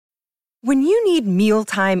When you need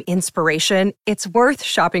mealtime inspiration, it's worth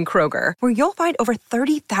shopping Kroger, where you'll find over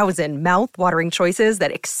 30,000 mouth-watering choices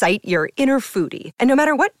that excite your inner foodie. And no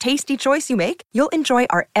matter what tasty choice you make, you'll enjoy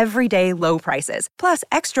our everyday low prices, plus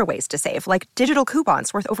extra ways to save, like digital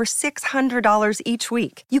coupons worth over $600 each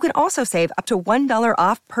week. You can also save up to $1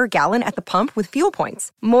 off per gallon at the pump with fuel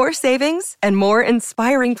points. More savings and more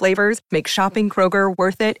inspiring flavors make shopping Kroger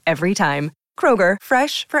worth it every time. Kroger,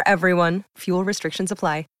 fresh for everyone. Fuel restrictions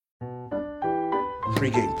apply.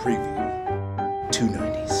 Pregame preview,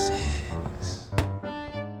 296.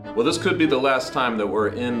 Well, this could be the last time that we're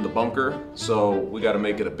in the bunker, so we got to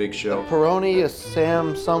make it a big show. Peroni, a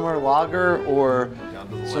Sam Summer Lager, or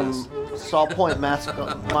some Salt Point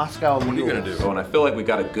Moscow What are you going to do? Oh, and I feel like we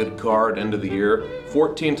got a good card end of the year.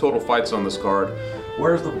 14 total fights on this card.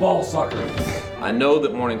 Where's the ball sucker? I know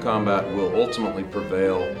that Morning Kombat will ultimately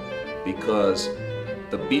prevail because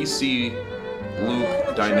the BC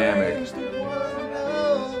Luke dynamic,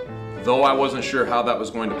 though I wasn't sure how that was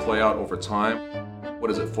going to play out over time,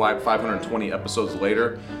 520 episodes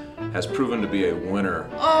later, has proven to be a winner.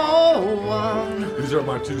 These are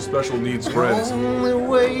my two special needs friends. Only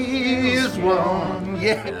way is one,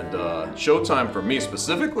 yeah. And Showtime for me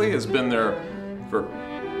specifically has been there for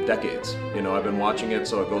decades. You know, I've been watching it,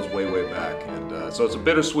 so it goes way, way back. And so it's a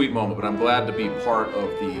bittersweet moment, but I'm glad to be part of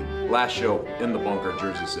the last show in the bunker,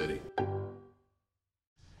 Jersey City.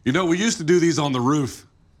 You know, we used to do these on the roof,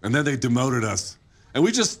 and then they demoted us. And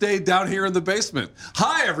we just stayed down here in the basement.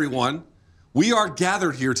 Hi, everyone. We are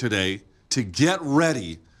gathered here today to get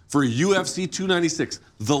ready for UFC 296,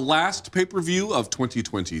 the last pay-per-view of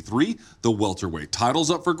 2023. The welterweight title's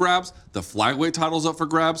up for grabs. The flyweight title's up for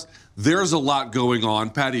grabs. There's a lot going on.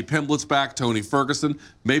 Paddy Pimblett's back, Tony Ferguson,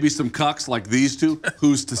 maybe some cucks like these two.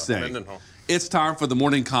 Who's to say? It's time for the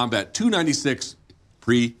Morning Kombat 296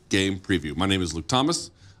 pre-game preview. My name is Luke Thomas.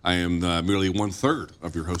 I am merely one-third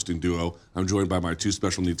of your hosting duo. I'm joined by my two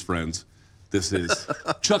special needs friends. This is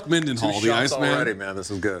Chuck Mindenhall, the Iceman. Already, man. This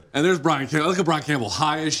is good. And there's Brian Campbell. Look at Brian Campbell,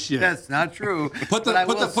 high as shit. That's not true. Put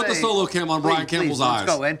the solo cam on Brian Campbell's eyes.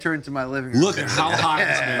 Let's go. Enter into my living room. Look at how high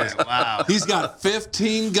this man is. Wow. He's got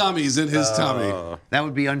 15 gummies in his tummy. That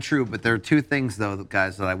would be untrue, but there are two things, though,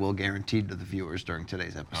 guys, that I will guarantee to the viewers during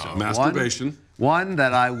today's episode. Masturbation. One,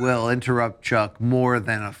 that I will interrupt Chuck more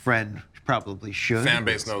than a friend probably should. Fan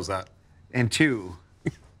base knows that. And two,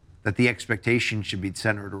 that the expectation should be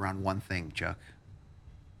centered around one thing, Chuck.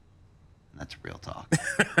 That's real talk.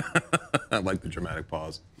 I like the dramatic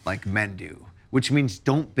pause. Like men do, which means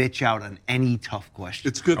don't bitch out on any tough question.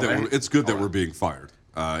 It's good that we're being fired.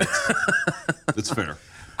 It's fair.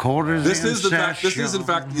 This is in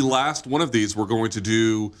fact the last one of these we're going to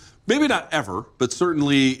do. Maybe not ever, but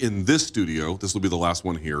certainly in this studio, this will be the last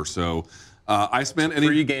one here. So, Iceman, any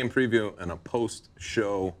Pre-game preview and a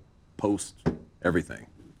post-show, post-everything.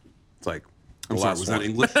 It's like. I'm sorry, was that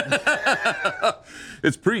English?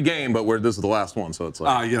 It's pre-game, but this is the last one, so it's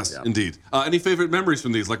like... yes, indeed. Any favorite memories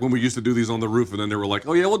from these? Like when we used to do these on the roof, and then they were like,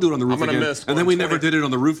 oh yeah, we'll do it on the roof again. And then we never did it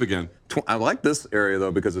on the roof again. I like this area,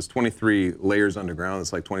 though, because it's 23 layers underground.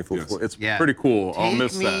 It's like 24 floors. It's pretty cool. I'll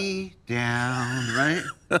miss that. Take me down,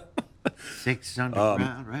 right? 6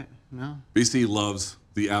 underground, right? No? BC loves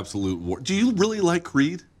the absolute war. Do you really like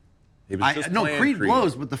Creed? No, Creed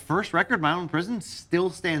blows, but the first record, My Own Prison, still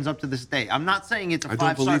stands up to this day. I'm not saying it's a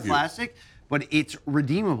 5-star classic, but it's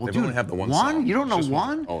redeemable. They Dude, only have the one song. You don't know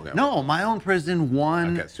one? Oh, yeah. No, My Own Prison,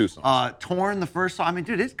 one. Okay, it's 2 songs. Torn, the first song. I mean,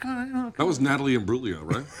 dude, it's kind of... That was Natalie Imbruglia,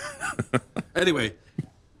 right? Anyway,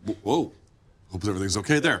 whoa. Hope everything's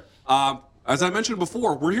okay there. As I mentioned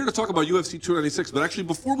before, we're here to talk about UFC 296, but actually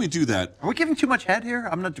before we do that... Are we giving too much head here?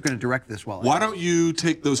 I'm not going to direct this well. Why don't you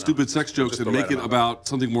take those stupid sex jokes and make it about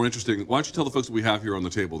something more interesting? Why don't you tell the folks what we have here on the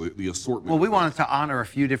table, the assortment? Well, we wanted to honor a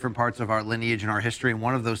few different parts of our lineage and our history, and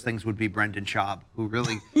one of those things would be Brendan Schaub, who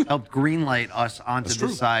really helped greenlight us onto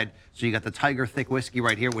this side. So you got the Tiger Thick whiskey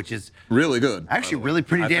right here, which is... really good. Actually, really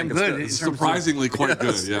pretty damn good. It's surprisingly quite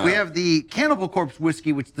good, yeah. We have the Cannibal Corpse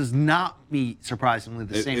whiskey, which does not meet, surprisingly,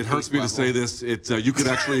 the same It hurts me to say this. You could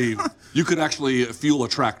actually fuel a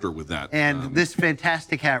tractor with that. And this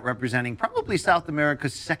fantastic hat representing probably South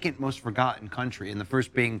America's second most forgotten country, and the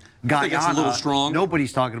first being Guyana. I think it's a little strong.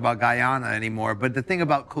 Nobody's talking about Guyana anymore. But the thing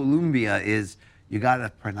about Colombia is you got to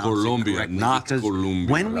pronounce it correctly. Not Colombia.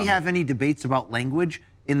 When we have any debates about language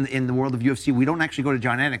in the world of UFC, we don't actually go to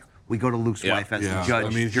John Anik. we go to Luke's wife as the judge. I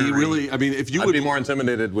mean, jury. he really. I mean, if you I'd would be more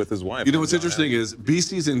intimidated with his wife. You know what's interesting is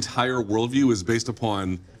BC's entire worldview is based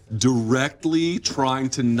upon directly trying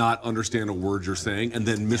to not understand a word you're saying and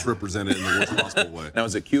then misrepresent it in the worst possible way. Now,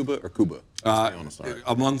 is it Cuba or Cuba?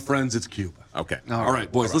 Among friends, it's Cuba. Okay. All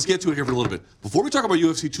right, boys, let's get to it here for a little bit. Before we talk about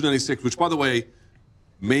UFC 296, which, by the way,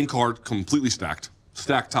 main card completely stacked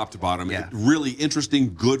top to bottom. Yeah. Really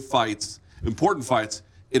interesting, good fights, important fights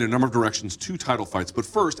in a number of directions, 2 title fights. But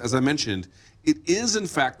first, as I mentioned, it is, in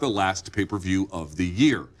fact, the last pay-per-view of the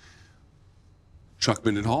year. Chuck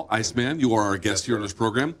Mindenhall, Iceman, you are our guest here on this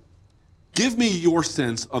program. Give me your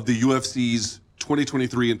sense of the UFC's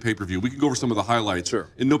 2023 in pay-per-view. We can go over some of the highlights. Sure.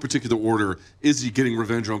 In no particular order. Izzy getting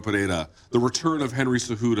revenge on Pereira, the return of Henry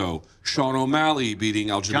Cejudo, Sean O'Malley beating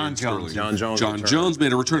Aljamain Sterling. John Jones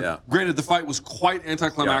made a return. Yeah. Granted, the fight was quite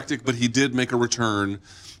anticlimactic, but he did make a return.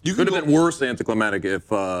 You could have been worse anticlimactic if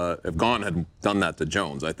Gane had done that to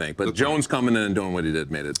Jones, I think. But Jones coming in and doing what he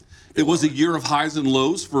did made it. It was a year of highs and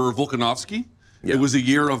lows for Volkanovski. Yeah. It was a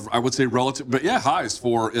year of, I would say, relative, but highs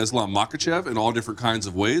for Islam Makhachev in all different kinds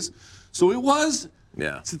of ways. So it was,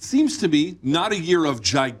 it seems to me, not a year of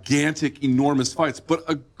gigantic, enormous fights, but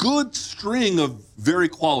a good string of very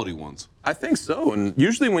quality ones. I think so, and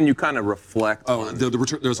usually when you kind of reflect on the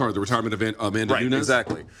retirement of Amanda right, Nunes.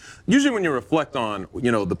 Exactly. Usually when you reflect on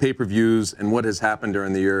the pay-per-views and what has happened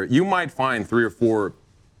during the year, you might find 3 or 4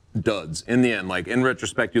 duds in the end. Like in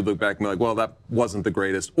retrospect, you look back and be like, well, that wasn't the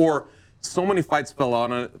greatest, or so many fights fell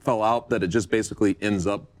out that it just basically ends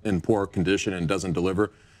up in poor condition and doesn't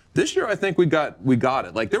deliver. This year, I think we got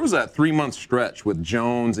it. Like there was that 3-month stretch with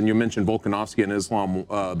Jones, and you mentioned Volkanovski and Islam,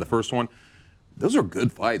 the first one. Those are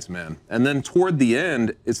good fights, man. And then toward the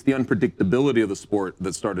end, it's the unpredictability of the sport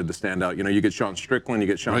that started to stand out. You get Sean Strickland, you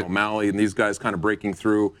get Sean O'Malley, and these guys kind of breaking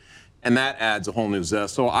through. And that adds a whole new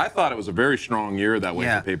zest. So I thought it was a very strong year that way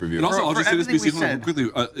for pay-per-view. And also, I'll just say this, BC, quickly.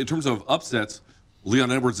 In terms of upsets,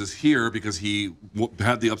 Leon Edwards is here because he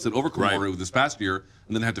had the upset over Kamaru this past year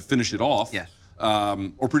and then had to finish it off. Yes.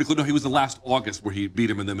 Or pretty close. No, he was the last August where he beat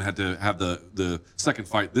him and then had to have the second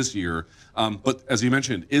fight this year. But as you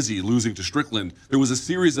mentioned, Izzy losing to Strickland, there was a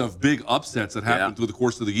series of big upsets that happened through the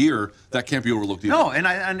course of the year that can't be overlooked either. No, and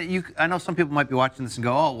I know some people might be watching this and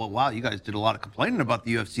go, oh, well, wow, you guys did a lot of complaining about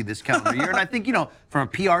the UFC this calendar year. And I think, from a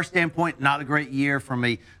PR standpoint, not a great year. From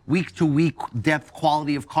a week-to-week depth,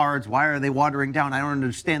 quality of cards, why are they watering down? I don't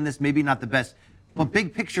understand this. Maybe not the best. But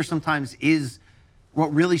big picture sometimes is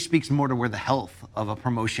what really speaks more to where the health of a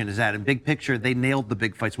promotion is at. In big picture, they nailed the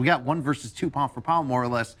big fights. We got 1 versus 2 pound for pound, more or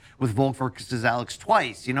less, with Volk versus Alex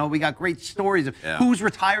twice. We got great stories of who's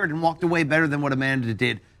retired and walked away better than what Amanda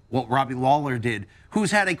did, what Robbie Lawler did,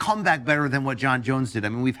 who's had a comeback better than what John Jones did. I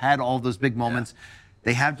mean, we've had all those big moments.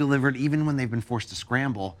 They have delivered, even when they've been forced to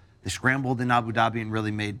scramble. They scrambled in Abu Dhabi and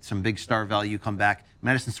really made some big star value come back.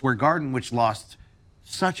 Madison Square Garden, which lost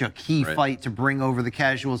such a key fight to bring over the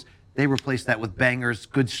casuals, they replaced that with bangers,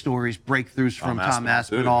 good stories, breakthroughs from Tom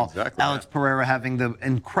Aspinall. Exactly, Alex Pereira having the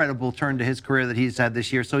incredible turn to his career that he's had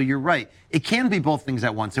this year. So you're right. It can be both things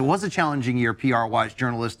at once. It was a challenging year PR-wise,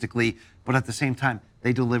 journalistically, but at the same time,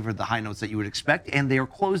 they delivered the high notes that you would expect, and they are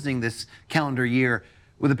closing this calendar year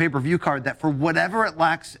with a pay-per-view card that, for whatever it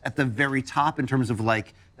lacks at the very top in terms of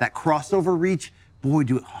like that crossover reach, boy,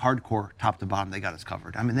 do it hardcore, top to bottom. They got us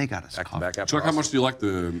covered. I mean, they got us covered. Chuck, how much do you like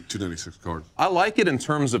the 296 card? I like it in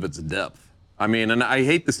terms of its depth. I mean, and I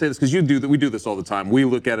hate to say this because we do this all the time. We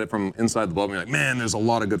look at it from inside the bubble and we're like, man, there's a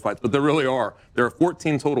lot of good fights. But there really are. There are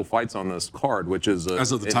 14 total fights on this card, which is...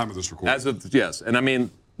 as of the time of this recording. Yes. And I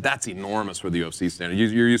mean, that's enormous for the UFC standard.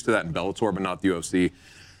 You're used to that in Bellator, but not the UFC.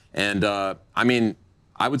 And I mean,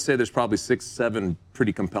 I would say there's probably 6, 7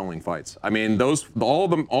 pretty compelling fights. I mean, all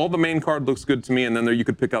the main card looks good to me, and then you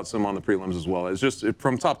could pick out some on the prelims as well. It's just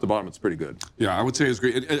from top to bottom, it's pretty good. Yeah, I would say it's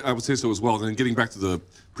great. I would say so as well. And then getting back to the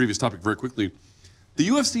previous topic very quickly, the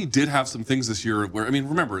UFC did have some things this year where, I mean,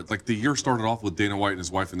 remember, like the year started off with Dana White and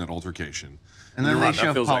his wife in that altercation. And then they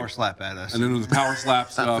shoved power slap at us. And then the power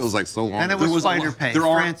slaps. That feels like so long. And it was fighter pay.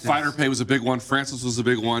 Fighter pay was a big one. Francis was a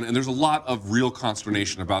big one. And there's a lot of real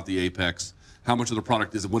consternation about the Apex. How much of the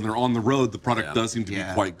product is it? When they're on the road, the product does seem to be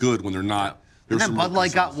quite good. When they're not, and then Bud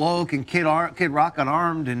Light got woke, and Kid Rock got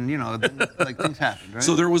armed, and like things happened, right?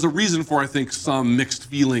 So there was a reason for, I think, some mixed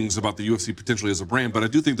feelings about the UFC potentially as a brand. But I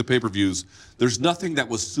do think the pay-per-views, there's nothing that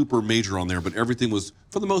was super major on there, but everything was,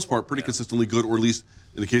 for the most part, pretty consistently good, or at least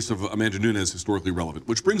in the case of Amanda Nunes, historically relevant.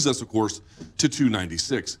 Which brings us, of course, to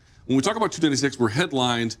 296. When we talk about 296, we're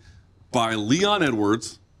headlined by Leon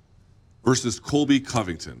Edwards versus Colby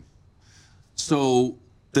Covington. So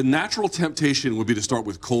the natural temptation would be to start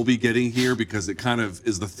with Colby getting here because it kind of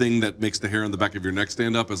is the thing that makes the hair on the back of your neck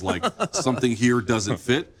stand up as like something here doesn't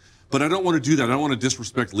fit. But I don't want to do that. I don't want to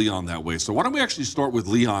disrespect Leon that way. So why don't we actually start with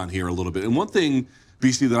Leon here a little bit? And one thing,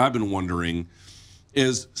 BC, that I've been wondering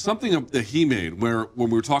is something that he made where when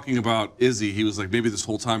we were talking about Izzy, he was like, maybe this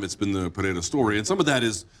whole time it's been the Pineda story. And some of that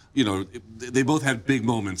is, you know, they both had big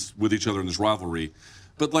moments with each other in this rivalry.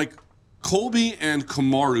 But like Colby and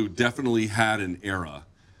Kamaru definitely had an era.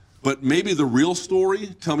 But maybe the real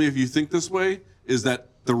story, tell me if you think this way, is that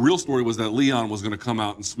the real story was that Leon was going to come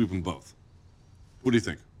out and sweep them both. What do you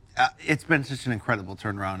think? It's been such an incredible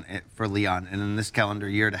turnaround for Leon. And in this calendar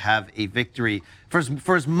year to have a victory,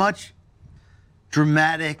 for as much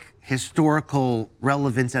dramatic, historical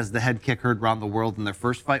relevance as the head kick heard around the world in their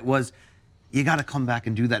first fight was, you got to come back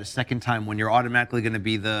and do that a second time when you're automatically going to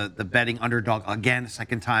be the betting underdog again a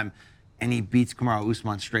second time. And he beats Kamaru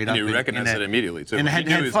Usman straight up. And you recognize it immediately, too. In a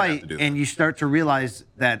head-to-head fight, and you start to realize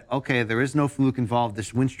that, okay, there is no fluke involved.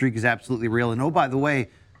 This win streak is absolutely real. And oh, by the way,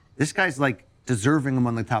 this guy's like deserving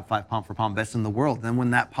among the top 5 pound-for-pound best in the world. And then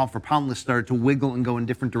when that pound-for-pound list started to wiggle and go in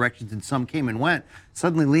different directions and some came and went,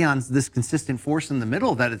 suddenly Leon's this consistent force in the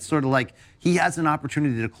middle that it's sort of like he has an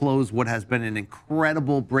opportunity to close what has been an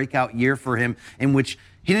incredible breakout year for him in which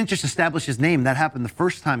he didn't just establish his name. That happened the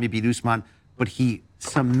first time he beat Usman, but he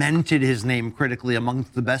cemented his name critically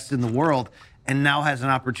amongst the best in the world and now has an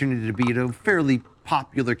opportunity to be a fairly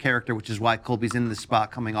popular character, which is why Colby's in this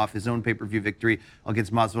spot coming off his own pay-per-view victory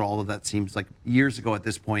against Masvidal, although that seems like years ago at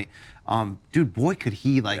this point. Dude, boy, could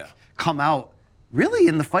he come out really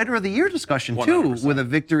in the Fighter of the Year discussion too 100%. with a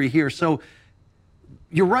victory here. So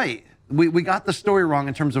you're right. We got the story wrong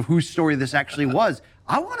in terms of whose story this actually was.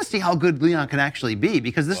 I want to see how good Leon can actually be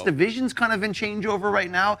because this division's kind of in changeover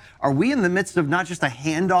right now. Are we in the midst of not just a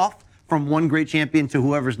handoff from one great champion to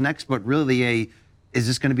whoever's next, but really is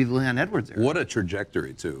this going to be the Leon Edwards era? What a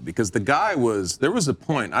trajectory, too, because the guy there was a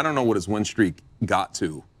point, I don't know what his win streak got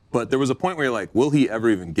to, but there was a point where you're like, will he ever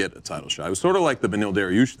even get a title shot? It was sort of like the Beneil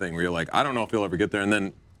Dariush thing where you're like, I don't know if he'll ever get there, and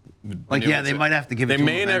then they might have to give it to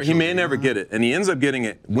him. He may never get it, and he ends up getting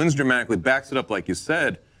it, wins dramatically, backs it up like you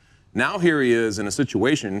said. Now here he is in a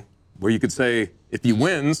situation where you could say, if he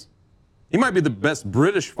wins, he might be the best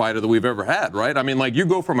British fighter that we've ever had, right? I mean, like you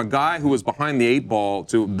go from a guy who was behind the 8 ball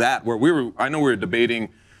to that where I know we were debating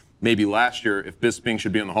maybe last year if Bisping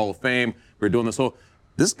should be in the Hall of Fame. We were doing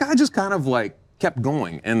this guy just kind of like kept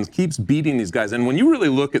going and keeps beating these guys. And when you really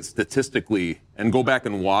look at statistically and go back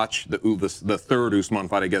and watch the third Usman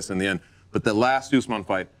fight, I guess, in the end, but the last Usman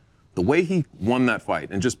fight, the way he won that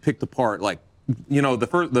fight and just picked apart, like, you know,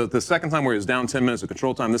 the second time where he was down 10 minutes of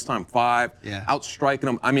control time, this time 5, outstriking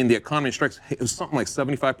him. I mean, the economy strikes, it was something like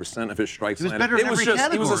 75% of his strikes landed. Better in every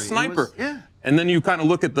category. He was a sniper. And then you kind of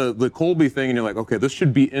look at the Colby thing and you're like, okay, this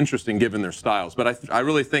should be interesting given their styles. But I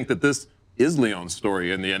really think that this is Leon's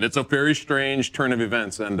story in the end. It's a very strange turn of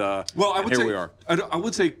events, and here we are. I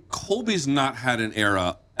would say Colby's not had an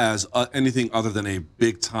era as anything other than a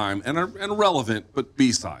big time and a relevant but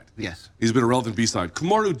B-side. Yes. He's been a relevant B-side.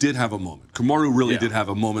 Kamaru did have a moment. Kamaru really did have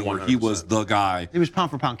a moment 100%. Where he was the guy. He was pound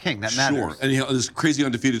for pound king. That matters. Sure. And this crazy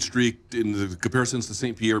undefeated streak in the comparisons to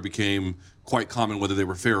St. Pierre became quite common whether they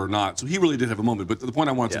were fair or not. So he really did have a moment. But the point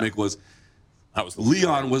I wanted to make was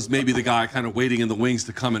Leon was maybe the guy kind of waiting in the wings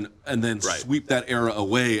to come and then sweep that era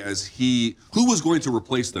away as who was going to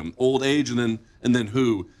replace them? Old age and then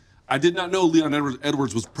who? I did not know Leon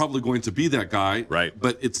Edwards was probably going to be that guy,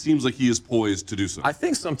 but it seems like he is poised to do so. I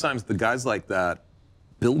think sometimes the guys like that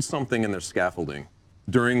build something in their scaffolding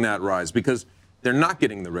during that rise because they're not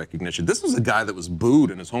getting the recognition. This was a guy that was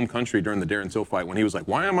booed in his home country during the Darren Till fight when he was like,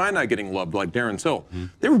 why am I not getting loved like Darren Till?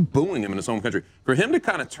 They were booing him in his home country. For him to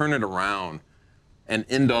kind of turn it around and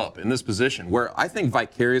end up in this position where I think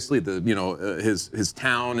vicariously his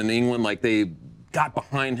town in England, like they got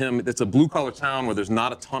behind him. It's a blue-collar town where there's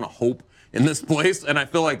not a ton of hope in this place, and I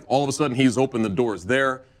feel like all of a sudden he's opened the doors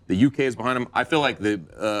there. The UK is behind him. I feel like the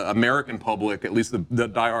American public, at least the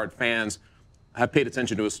diehard fans, have paid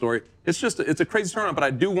attention to his story. It's a crazy turnaround, but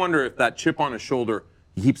I do wonder if that chip on his shoulder,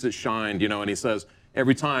 he keeps it shined, and he says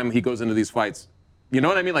every time he goes into these fights, you know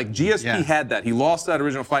what I mean? Like GSP had that. He lost that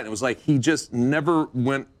original fight, and it was like he just never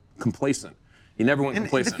went complacent. He never went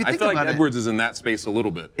complacent. I feel like Edwards is in that space a little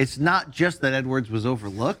bit. It's not just that Edwards was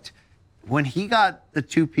overlooked. When he got the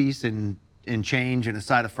 2-piece and change and a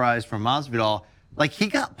side of fries from Masvidal, like he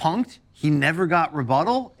got punked. He never got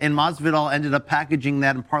rebuttal, and Masvidal ended up packaging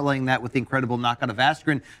that and parlaying that with the incredible knockout of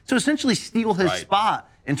Askren to essentially steal his spot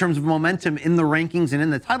in terms of momentum in the rankings and in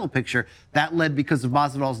the title picture. That led because of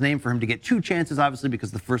Masvidal's name for him to get 2 chances, obviously,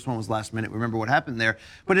 because the first one was last minute. Remember what happened there.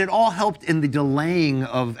 But it all helped in the delaying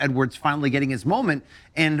of Edwards finally getting his moment,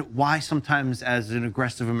 and why sometimes as an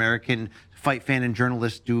aggressive American fight fan and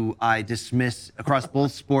journalist do I dismiss across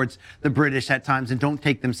both sports the British at times and don't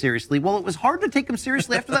take them seriously. Well, it was hard to take them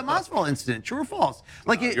seriously after that Masvidal incident. True or false?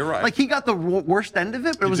 You're right. Like he got the worst end of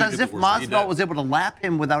it, but it was as if Masvidal was able to lap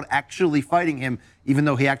him without actually fighting him, even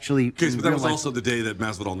though he actually. Okay, but that was also the day that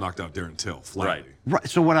Masvidal knocked out Darren Till. Flatly. Right.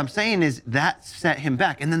 So what I'm saying is that set him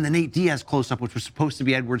back, and then the Nate Diaz close-up, which was supposed to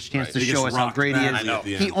be Edwards' chance to show us how great he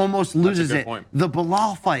is, he almost loses it. Point. The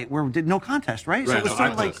Bilal fight, where did no contest, right? So it was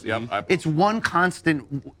sort of like it's one constant,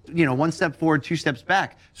 one step forward, 2 steps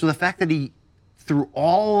back. So the fact that he, through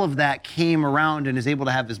all of that, came around and is able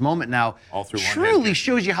to have his moment now, truly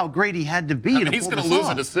shows you how great he had to be. He's going to lose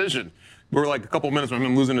a decision. We're like a couple minutes from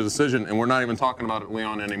him losing a decision, and we're not even talking about it,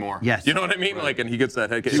 Leon, anymore. Yes. You know what I mean? And he gets that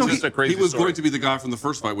head kick. So it's just a crazy He was story. going to be the guy from the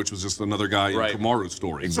first fight, which was just another guy in Kamaru's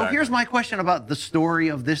story. So here's my question about the story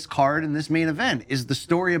of this card and this main event. Is the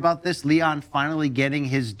story about this Leon finally getting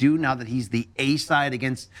his due now that he's the A side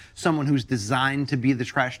against someone who's designed to be the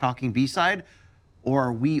trash-talking B side? Or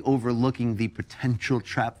are we overlooking the potential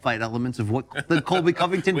trap fight elements of what the Colby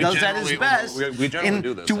Covington does at his best? We generally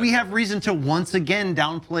do this. Do we have reason to once again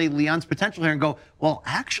downplay Leon's potential here and go, well,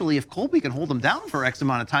 actually, if Colby can hold him down for X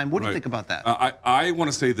amount of time, what do you think about that? I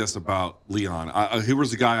want to say this about Leon. He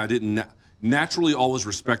was a guy I didn't naturally always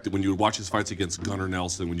respected. When you would watch his fights against Gunnar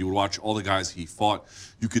Nelson, when you would watch all the guys he fought,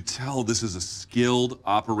 you could tell this is a skilled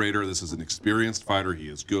operator. This is an experienced fighter. He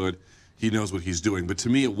is good. He knows what he's doing. But to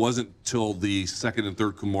me, it wasn't till the second and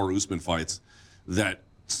third Kamaru-Usman fights that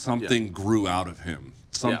something grew out of him.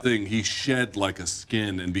 He shed like a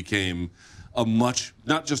skin and became a much,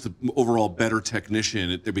 not just an overall better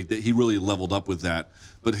technician. He really leveled up with that.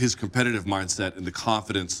 But his competitive mindset and the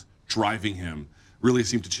confidence driving him really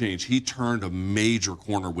seemed to change. He turned a major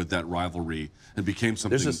corner with that rivalry and became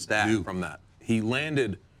something new. There's a stat from that. He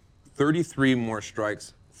landed 33 more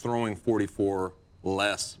strikes, throwing 44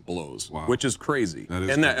 less blows, which is crazy. That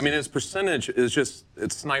is crazy. I mean, his percentage is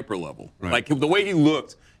it's sniper level. Right. Like the way he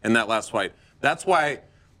looked in that last fight. That's why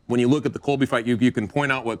when you look at the Colby fight, you can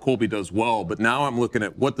point out what Colby does well, but now I'm looking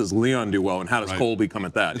at what does Leon do well and how does Colby come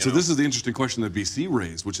at that. And so this is the interesting question that BC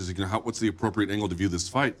raised, which is what's the appropriate angle to view this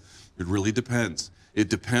fight? It really depends.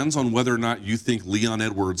 It depends on whether or not you think Leon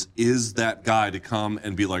Edwards is that guy to come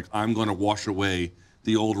and be like, I'm going to wash away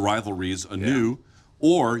the old rivalries anew. Yeah.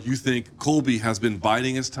 Or you think Colby has been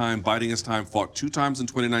biding his time, fought 2 times in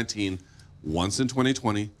 2019, once in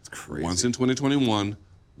 2020, once in 2021,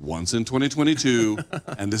 once in 2022,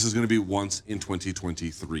 and this is going to be once in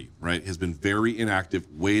 2023, right? Has been very inactive,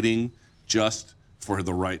 waiting just for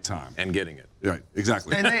the right time. And getting it. Right,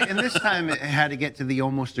 exactly. And this time it had to get to the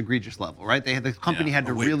almost egregious level, right? The company had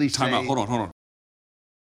to really say... Time out, hold on.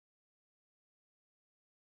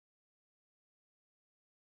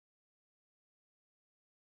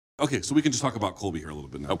 Okay, so we can just talk about Colby here a little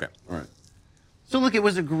bit now. Okay. All right. So look, it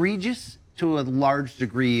was egregious to a large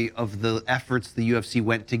degree of the efforts the UFC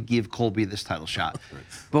went to give Colby this title shot. Right.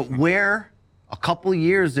 But where a couple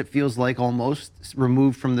years, it feels like almost,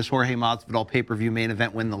 removed from this Jorge Masvidal pay-per-view main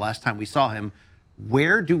event win the last time we saw him,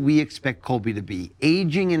 where do we expect Colby to be?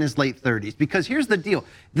 Aging in his late 30s. Because here's the deal.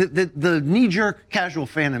 The knee-jerk casual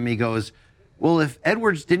fan of me goes, well, if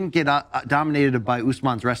Edwards didn't get dominated by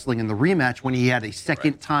Usman's wrestling in the rematch when he had a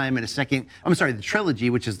second time and the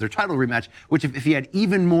trilogy, which is their title rematch, which if he had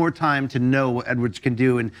even more time to know what Edwards can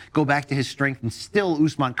do and go back to his strength and still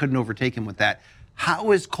Usman couldn't overtake him with that,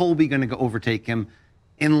 how is Colby going to overtake him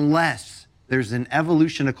unless there's an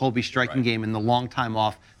evolution of Colby's striking game in the long time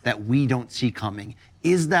off that we don't see coming?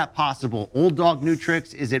 Is that possible? Old dog, new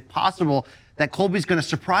tricks. Is it possible that Colby's going to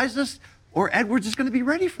surprise us? Or Edwards is going to be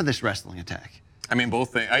ready for this wrestling attack? I mean,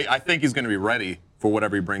 both things. I think he's going to be ready for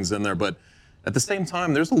whatever he brings in there. But at the same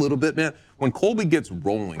time, there's a little bit, man. When Colby gets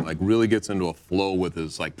rolling, like really gets into a flow with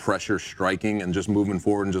his like pressure striking and just moving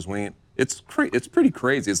forward and just winging, it's pretty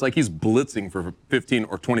crazy. It's like he's blitzing for 15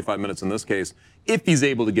 or 25 minutes in this case, if he's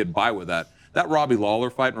able to get by with that. That Robbie Lawler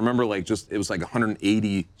fight, remember, it was like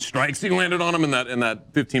 180 strikes he landed on him in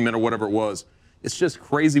that 15-minute whatever it was. It's just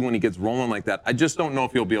crazy when he gets rolling like that. I just don't know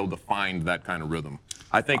if he'll be able to find that kind of rhythm.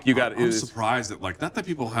 I think I'm surprised that, not that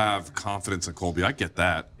people have confidence in Colby. I get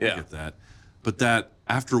that. Yeah. I get that. But that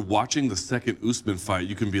after watching the second Usman fight,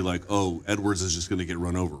 you can be like, oh, Edwards is just going to get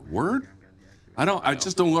run over. Word? I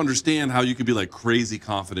just don't understand how you could be like crazy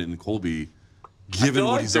confident in Colby given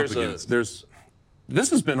what he's up against. this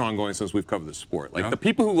has been ongoing since we've covered the sport. Like the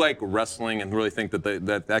people who like wrestling and really think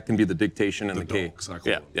that that can be the dictation in the cage.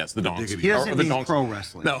 Exactly. Yeah, yes, the donks. He doesn't the mean donks. pro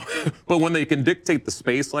wrestling. No, but when they can dictate the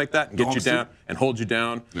space like that and get you down and hold you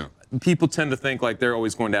down, people tend to think like they're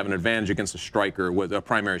always going to have an advantage against a striker, with a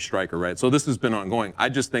primary striker, right? So this has been ongoing. I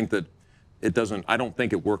just think that it doesn't. I don't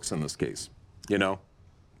think it works in this case. You know?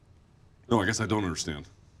 No, I guess I don't understand.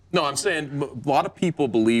 No, I'm saying a lot of people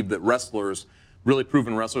believe that wrestlers, really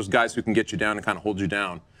proven wrestlers, guys who can get you down and kind of hold you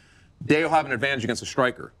down, they'll have an advantage against a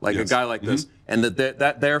striker, like a guy like this, and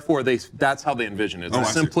that therefore that's how they envision it.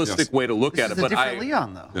 It's a simplistic way to look at it. This is a different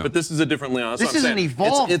Leon, though. But this is a different Leon. This is an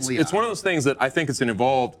evolved Leon. It's one of those things that I think it's an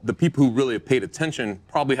evolved. The people who really have paid attention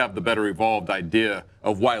probably have the better evolved idea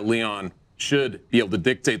of why Leon should be able to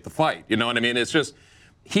dictate the fight. You know what I mean? It's just.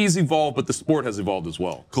 He's evolved, but the sport has evolved as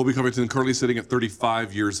well. Colby Covington currently sitting at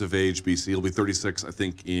 35 years of age, BC. He'll be 36, I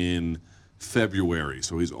think, in February.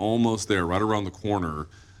 So he's almost there, right around the corner.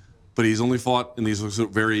 But he's only fought in these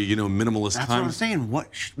very, minimalist That's times. what I'm saying.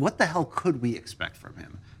 What the hell could we expect from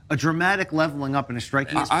him? A dramatic leveling up in his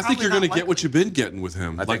striking. I think you're going to get what you've been getting with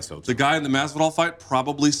him. I think so, too. The guy in the Masvidal fight,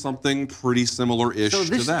 probably something pretty similar-ish to that.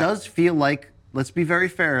 So this does feel like, let's be very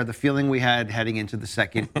fair, the feeling we had heading into the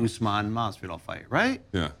second Usman-Masvidal fight, right?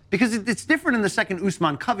 Yeah. Because it's different in the second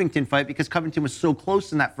Usman-Covington fight because Covington was so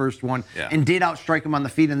close in that first one and did outstrike him on the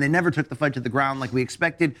feet, and they never took the fight to the ground like we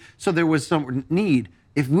expected, so there was some need.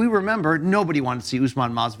 If we remember, nobody wanted to see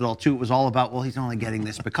Usman-Masvidal 2. It was all about, well, he's only getting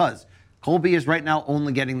this because. Colby is right now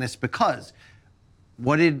only getting this because.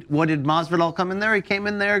 What did Masvidal come in there? He came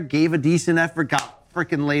in there, gave a decent effort, got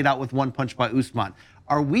freaking laid out with one punch by Usman.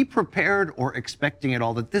 Are we prepared or expecting at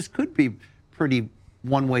all that this could be pretty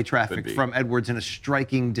one-way traffic from Edwards in a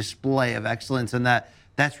striking display of excellence, and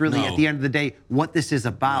that's really, at the end of the day, what this is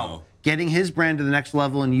about? Getting his brand to the next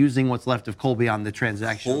level and using what's left of Colby on the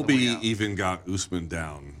transaction. Colby even got Usman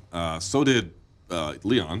down. So did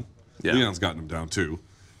Leon. Yeah. Leon's gotten him down too,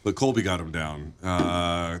 but Colby got him down.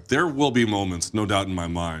 There will be moments, no doubt in my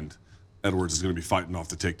mind, Edwards is going to be fighting off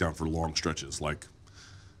the takedown for long stretches. Like,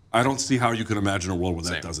 I don't see how you can imagine a world where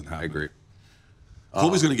that doesn't happen. I agree.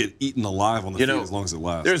 Colby's going to get eaten alive on the feet as long as it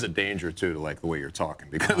lasts. There's a danger, too, to like the way you're talking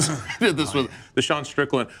because this was the Sean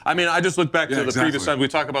Strickland. I mean, I just look back to the previous time. We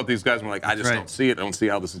talk about these guys and we're like, I just don't see it. I don't see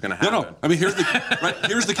how this is going to happen. No. I mean, here's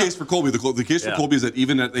the case for Colby. The case for Colby is that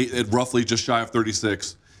even at roughly just shy of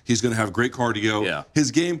 36, he's going to have great cardio. Yeah.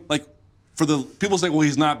 His game, like, for the people say, well,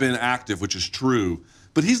 he's not been active, which is true,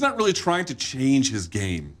 but he's not really trying to change his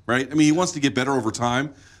game, right? I mean, he wants to get better over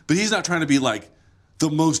time. But he's not trying to be like the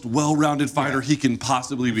most well-rounded fighter he can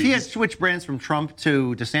possibly be. If he had switched brands from Trump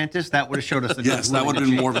to DeSantis, that would have showed us. Yes, that would have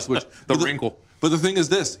been more of a switch. the wrinkle. But the thing is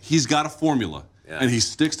this, he's got a formula. Yeah. And he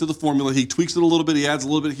sticks to the formula. He tweaks it a little bit. He adds a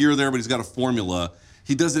little bit here or there, but he's got a formula.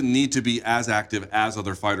 He doesn't need to be as active as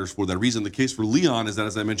other fighters for that reason. The case for Leon is that,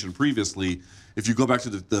 as I mentioned previously, if you go back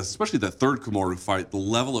to especially that third Kamaru fight, the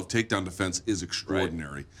level of takedown defense is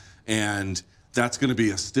extraordinary. Right. And that's going to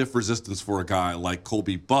be a stiff resistance for a guy like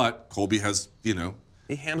Colby, but Colby has, he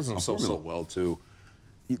handles himself so well, too.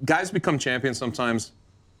 Guys become champions sometimes,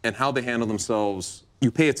 and how they handle themselves, you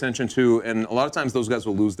pay attention to, and a lot of times those guys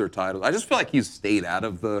will lose their titles. I just feel like he's stayed out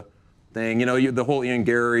of the thing. The whole Ian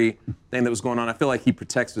Gary thing that was going on, I feel like he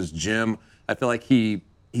protects his gym. I feel like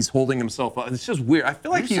he's holding himself up. It's just weird. I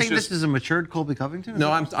feel like he's saying this is a matured Colby Covington?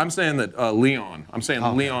 No, I'm saying that Leon. I'm saying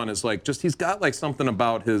Leon is like he's got like something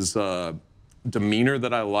about his demeanor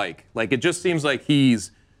that I like. Like, it just seems like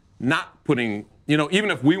he's not putting,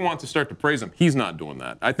 even if we want to start to praise him, he's not doing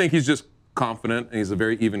that. I think he's just confident and he's a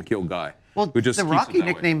very even-keeled guy. Well, who just the Rocky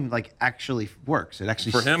nickname actually works. It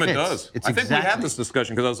actually for him fits. It does. I think we had this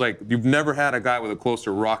discussion because I was like, you've never had a guy with a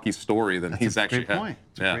closer Rocky story than he's actually had.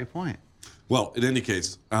 That's a great point. Well, in any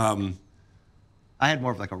case, I had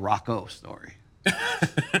more of like a Rocco story.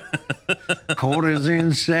 Court is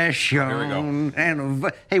in session.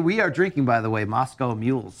 And hey, we are drinking, by the way, Moscow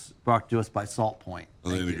Mules, brought to us by Salt Point.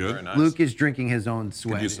 Are they any good? Very nice. Luke is drinking his own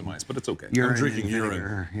sweat. Could use some ice, but it's okay. I'm drinking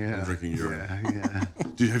urine. Yeah. I'm drinking urine. Yeah.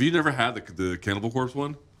 Dude, have you never had the Cannibal Corpse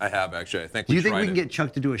one? I have, actually. I think Do you think we can get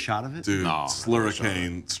Chuck to do a shot of it? Dude,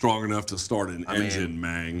 Slurricane, strong enough to start an engine,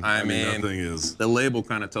 man. I mean, that thing is. The label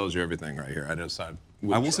kind of tells you everything right here.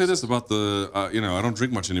 I will say this about the, I don't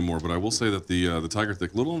drink much anymore, but I will say that the Tiger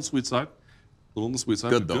Thick, little on the sweet side.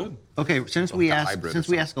 Good, though. Good. Okay, since we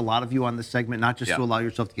ask a lot of you on this segment, not just to allow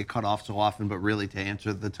yourself to get cut off so often, but really to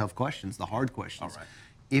answer the tough questions, the hard questions. All right.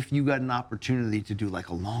 If you got an opportunity to do like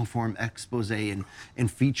a long-form expose and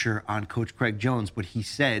feature on Coach Craig Jones, but he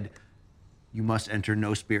said you must enter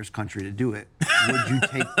No Spears country to do it,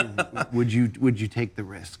 would you take the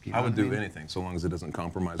risk? You know I would what do anything so long as it doesn't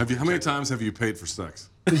compromise. How many times have you paid for sex?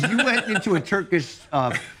 Because you went into a Turkish.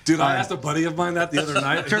 Dude, I asked a buddy of mine that the other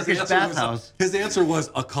night. Turkish bathhouse. His answer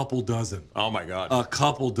was a couple dozen. Oh my God. A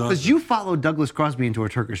couple dozen. Because you followed Douglas Crosby into a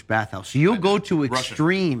Turkish bathhouse, so you'll go to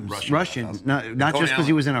extremes. Russian, not just because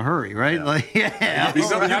he was in a hurry, right? Yeah. Like, yeah. You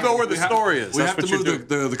go where the story is. We That's have to what you move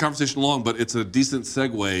do. the conversation along, but it's a decent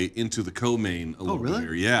segue into the co-main a little really? bit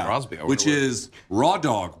here. Yeah. Crosby, which is Raw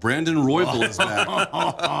Dog. Brandon Royval is back.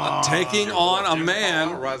 Taking on a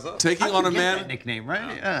man. Taking on a man Nickname,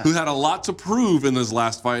 right? Yeah. who had a lot to prove in this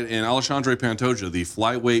last fight, in Alexandre Pantoja, the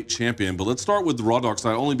flyweight champion. But let's start with the Raw Dog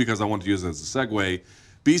side, only because I wanted to use it as a segue.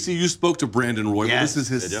 BC, you spoke to Brandon Royval. Yes. This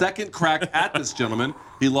is his second crack at this gentleman.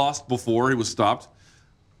 He lost before. He was stopped.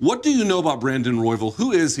 What do you know about Brandon Royval?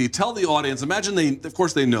 Who is he? Tell the audience. Imagine of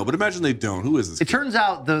course they know, but imagine they don't. Who is this It kid? turns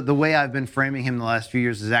out the way I've been framing him the last few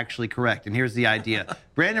years is actually correct, and here's the idea.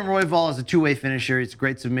 Brandon Royval is a two-way finisher. He's a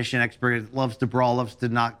great submission expert, loves to brawl, loves to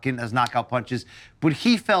has knockout punches, but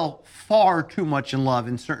he fell far too much in love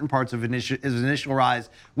in certain parts of his initial rise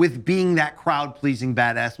with being that crowd-pleasing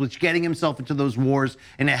badass, which getting himself into those wars,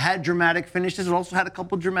 and it had dramatic finishes. It also had a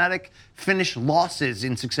couple dramatic finish losses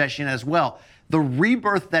in succession as well. The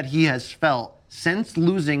rebirth that he has felt since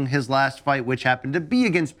losing his last fight, which happened to be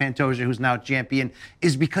against Pantoja, who's now champion,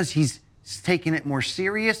 is because he's taken it more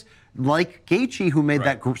serious. Like Gaethje, who made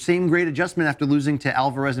that same great adjustment after losing to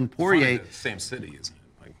Alvarez and Poirier. Same city, isn't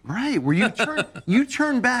it? Right, where you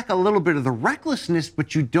turn back a little bit of the recklessness,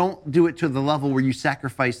 but you don't do it to the level where you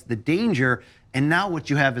sacrifice the danger. And now what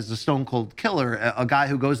you have is a stone cold killer, a guy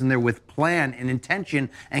who goes in there with plan and intention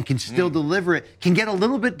and can still deliver it, can get a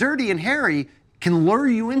little bit dirty and hairy, can lure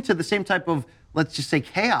you into the same type of, let's just say,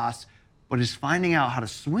 chaos, but is finding out how to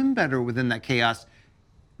swim better within that chaos.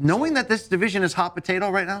 Knowing that this division is hot potato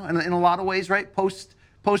right now, in a lot of ways, right? Post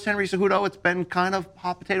Henry Cejudo, it's been kind of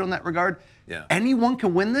hot potato in that regard. Yeah. Anyone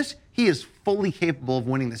can win this. He is fully capable of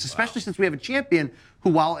winning this, especially since we have a champion who,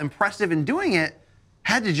 while impressive in doing it,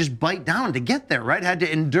 had to just bite down to get there, right? Had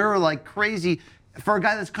to endure like crazy. For a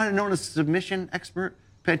guy that's kind of known as a submission expert,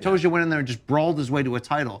 Pantoja went in there and just brawled his way to a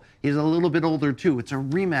title. He's a little bit older, too. It's a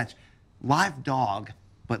rematch. Live dog,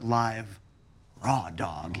 but live raw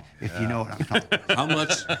dog, if you know what I'm talking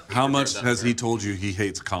about. How much has he told you he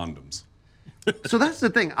hates condoms? So that's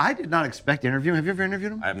the thing. I did not expect to interview him. Have you ever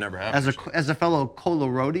interviewed him? I've never had. As a fellow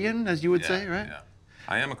Coloradian, as you would say, right? Yeah.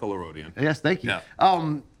 I am a Coloradian. Yes, thank you.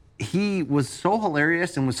 Yeah. He was so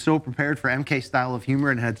hilarious and was so prepared for MK style of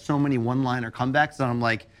humor and had so many one-liner comebacks that I'm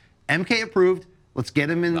like, MK approved. Let's get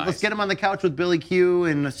him in. Nice. Let's get him on the couch with Billy Q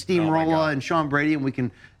and Steamroller and Sean Brady, and we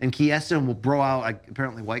can Chiesa, and we'll bro out like,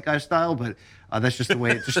 apparently white guy style. But that's just the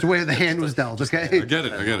way the hand was dealt. Okay. I get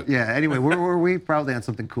it. Yeah. Anyway, we probably on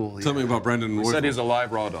something cool. Tell me about Brandon Royval. He said he's a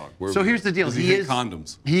live raw dog. So here's the deal. Does he hate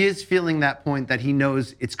condoms? He is feeling that point that he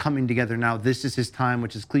knows it's coming together now. This is his time,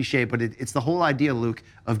 which is cliche, but it's the whole idea, Luke,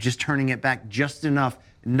 of just turning it back just enough,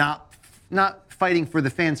 not fighting for the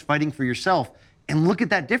fans, fighting for yourself. And look at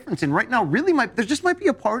that difference. And right now, really, there just might be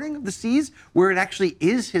a parting of the seas where it actually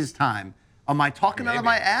is his time. Am I talking out of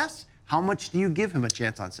my ass? How much do you give him a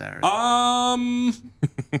chance on Saturday?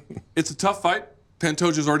 It's a tough fight.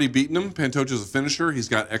 Pantoja's already beaten him. Pantoja's a finisher. He's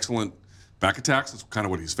got excellent back attacks. That's kind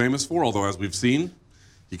of what he's famous for, although as we've seen,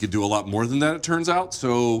 he could do a lot more than that, it turns out.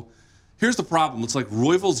 So here's the problem. It's like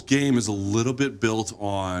Royval's game is a little bit built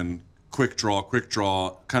on quick draw,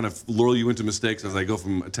 kind of lure you into mistakes as they go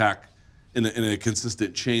from attack in a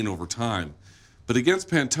consistent chain over time. But against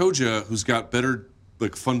Pantoja, who's got better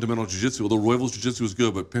like fundamental jiu-jitsu, although Royval's jiu-jitsu is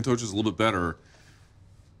good, but Pantoja's a little bit better,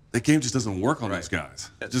 that game just doesn't work on those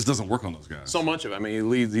guys. It just doesn't work on those guys. So much of it. I mean,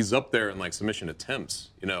 he's up there in like submission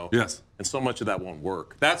attempts, you know. Yes. And so much of that won't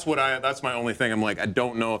work. That's my only thing. I'm like, I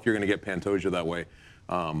don't know if you're going to get Pantoja that way.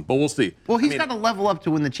 But we'll see. Well, he's got to level up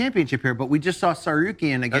to win the championship here, but we just saw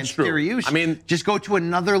Sarukian against Kiriush. I mean, just go to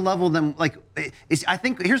another level than like. I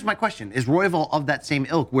think here's my question: is Royval of that same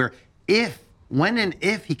ilk? Where when and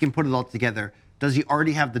if he can put it all together, does he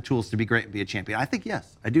already have the tools to be great and be a champion? I think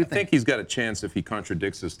yes. I think he's got a chance if he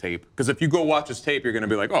contradicts his tape. Because if you go watch his tape, you're going to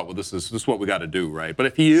be like, oh, well, this is what we got to do, right? But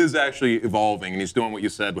if he is actually evolving and he's doing what you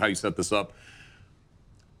said, how you set this up,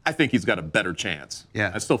 I think he's got a better chance. Yeah.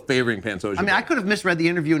 I'm still favoring Pantoja. I mean, I could have misread the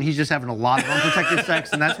interview, and he's just having a lot of unprotected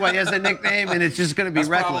sex, and that's why he has that nickname, and it's just going to be That's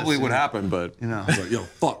reckless. probably what happened, but you know, like, yo,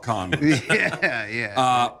 fuck condoms.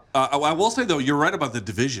 yeah. I will say though, you're right about the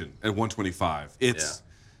division at 125. It's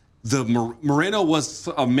the Moreno was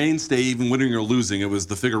a mainstay, even winning or losing. It was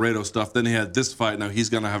the Figueiredo stuff. Then he had this fight. Now he's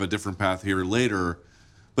going to have a different path here later.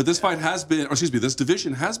 But this fight has been, this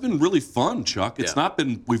division has been really fun, Chuck. It's not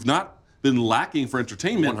been, we've not been lacking for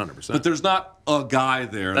entertainment. 100%. But there's not a guy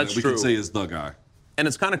there That's that we true. can say is the guy. And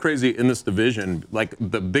it's kind of crazy in this division, like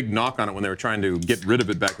the big knock on it when they were trying to get rid of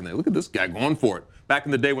it back in the day. Look at this guy going for it. Back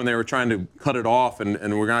in the day when they were trying to cut it off and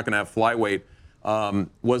we're not going to have flyweight,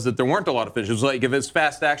 was that there weren't a lot of finishes. It was like if it's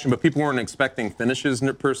fast action, but people weren't expecting finishes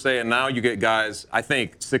per se. And now you get guys, I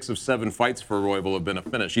think 6 of 7 fights for Royval have been a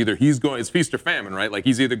finish. Either he's going, it's feast or famine, right? Like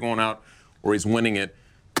he's either going out or he's winning it.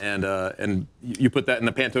 And you put that in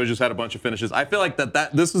the Pantoja's had a bunch of finishes. I feel like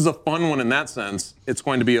that this is a fun one in that sense. It's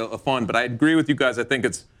going to be a fun, but I agree with you guys. I think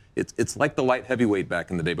it's like the light heavyweight back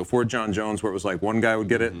in the day before John Jones, where it was like one guy would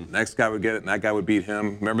get it, next guy would get it, and that guy would beat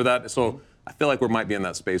him. Remember that? So I feel like we might be in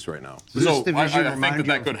that space right now. So I think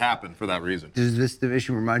that could happen for that reason. Does this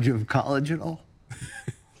division remind you of college at all?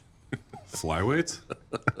 Flyweights?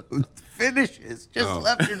 Finishes, just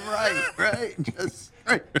left and right? Just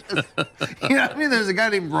right. You know what I mean? There's a guy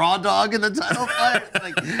named Raw Dog in the title fight. It's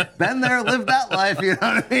like, been there, lived that life, you know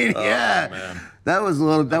what I mean? Yeah. Man. That was a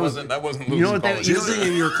little. That wasn't losing you know what college. Jizzing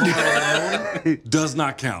in your car alone does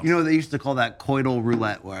not count. You know, they used to call that coital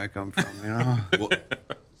roulette where I come from, you know?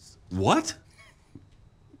 What?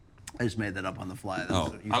 I just made that up on the fly.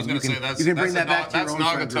 I was going to say that's you can bring that back to your own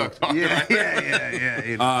friend Naugatuck group. talk, Yeah, right? yeah.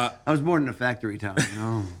 You know, I was born in a factory town, you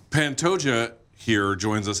know? Pantoja here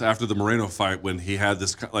joins us after the Moreno fight when he had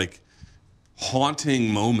this like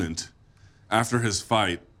haunting moment after his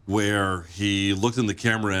fight where he looked in the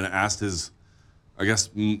camera and asked his, I guess,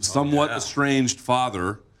 somewhat estranged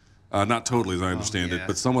father, not totally as I understand it,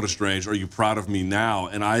 but somewhat estranged, are you proud of me now?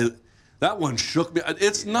 And that one shook me.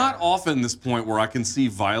 It's not often this point where I can see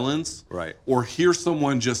violence or hear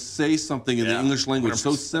someone just say something in the English language 100%.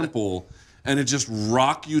 So simple and it just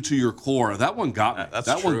rock you to your core. That one got me.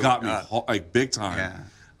 That one got me like big time. Yeah.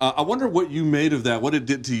 I wonder what you made of that, what it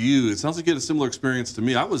did to you. It sounds like you had a similar experience to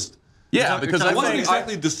me. I was because I wasn't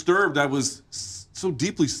exactly disturbed. I was so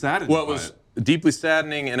deeply saddened. Well, it was deeply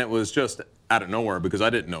saddening, and it was just out of nowhere because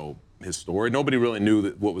I didn't know his story. Nobody really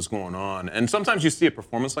knew what was going on. And sometimes you see a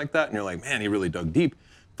performance like that, and you're like, man, he really dug deep.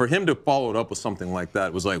 For him to follow it up with something like that,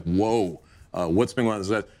 it was like, whoa, what's been going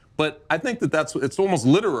on? But I think it's almost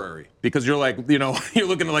literary because you're like, you know, you're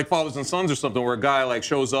looking at like Fathers and Sons or something where a guy like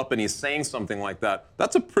shows up and he's saying something like that.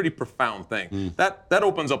 That's a pretty profound thing. That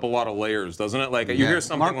opens up a lot of layers, doesn't it? Like you hear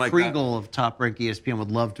something like that. Mark Kriegel of Top Rank ESPN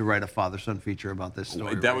would love to write a father-son feature about this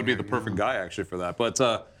story. That would be the perfect guy actually for that. But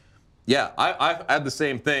I had the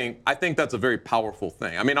same thing. I think that's a very powerful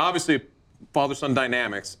thing. I mean, obviously, father-son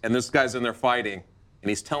dynamics, and this guy's in there fighting, and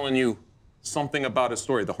he's telling you something about his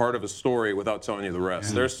story, the heart of his story, without telling you the rest.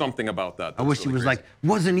 Yeah. There's something about that. I wish he was like,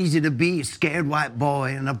 wasn't easy to be a scared white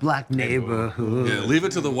boy in a black neighborhood. Yeah, leave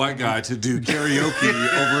it to the white guy to do karaoke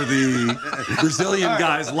over the Brazilian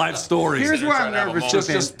guy's life story. Here's where I'm nervous.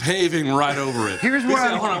 Just paving right over it. Here's where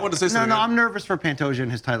I want to say something. No, I'm nervous for Pantoja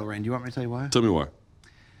and his title reign. Do you want me to tell you why? Tell me why.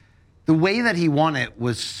 The way that he won it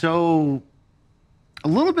was so a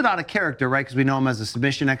little bit out of character, right? Because we know him as a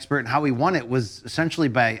submission expert, and how he won it was essentially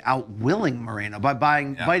by outwilling Moreno, by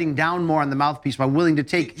biting down more on the mouthpiece, by willing to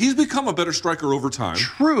take. He's become a better striker over time.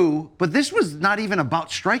 True, but this was not even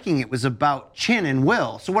about striking. It was about chin and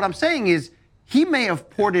will. So what I'm saying is he may have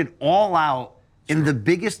poured it all out in the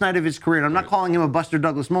biggest night of his career. And I'm not calling him a Buster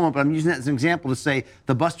Douglas moment, but I'm using that as an example to say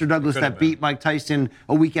the Buster Douglas that beat Mike Tyson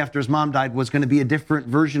a week after his mom died was going to be a different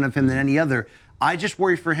version of him than any other. I just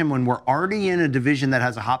worry for him when we're already in a division that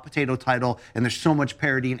has a hot potato title and there's so much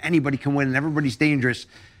parity and anybody can win and everybody's dangerous.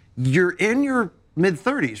 You're in your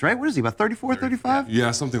mid-30s, right? What is he, about 34, 35? Yeah,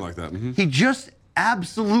 something like that. Mm-hmm. He just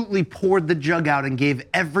absolutely poured the jug out and gave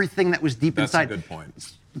everything that was deep inside. That's a good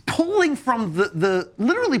point. Pulling from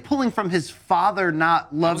literally pulling from his father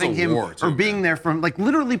not loving him or being there from, like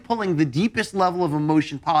literally pulling the deepest level of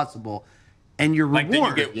emotion possible. And your reward. Like that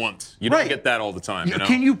you get once. You don't get that all the time. You know?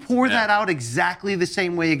 Can you pour that out exactly the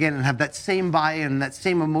same way again and have that same buy-in, that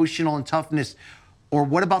same emotional and toughness? Or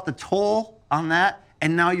what about the toll on that?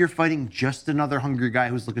 And now you're fighting just another hungry guy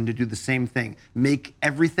who's looking to do the same thing. Make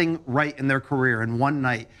everything right in their career in one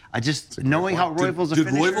night. Knowing how Royval's a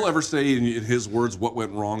finisher. Did Royval ever say in his words what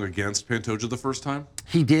went wrong against Pantoja the first time?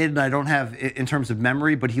 He did. I don't have it in terms of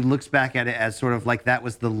memory, but he looks back at it as sort of like that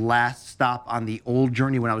was the last stop on the old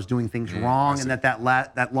journey when I was doing things wrong, and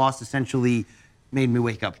that loss essentially made me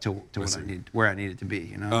wake up to where I needed to be.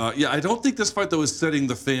 You know. Yeah, I don't think this fight though is setting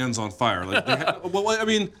the fans on fire. Like, I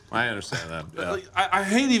mean, I understand that. Yeah. Like, I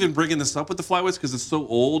hate even bringing this up with the flyweights because it's so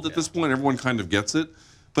old at this point. Everyone kind of gets it.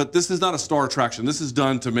 But this is not a star attraction. This is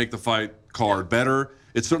done to make the fight card better.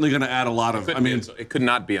 It's certainly going to add a lot of. It could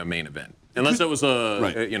not be a main event unless it was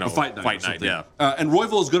a fight night. Yeah. And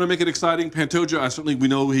Royval is going to make it exciting. Pantoja, we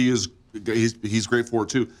know he's great for it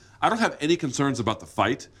too. I don't have any concerns about the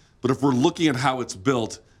fight, but if we're looking at how it's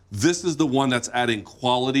built, this is the one that's adding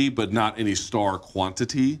quality but not any star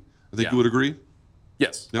quantity. I think you would agree?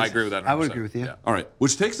 Yes, I agree with that 100%. I would agree with you. Yeah. All right,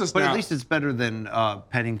 which takes us But now. at least it's better than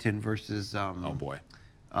Pennington versus Oh, boy.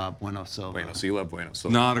 Bueno Silva. Bueno, so you love Bueno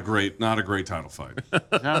Silva. Not a great title fight. Is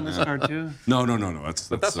that on this card too? No.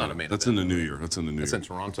 That's not a main That's event. in the new year. That's in the new It's year. in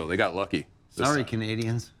Toronto. They got lucky. this Sorry, time.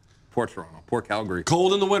 Canadians. Poor Toronto. Poor Calgary.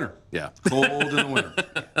 Cold in the winter. Yeah. Cold in the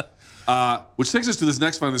winter. Which takes us to this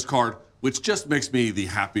next fight on this card, which just makes me the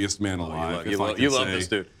happiest man alive. you love this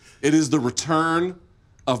dude. It is the return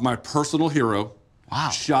of my personal hero. Wow.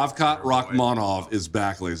 Shavkat Rakhmonov is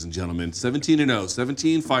back, ladies and gentlemen. 17-0,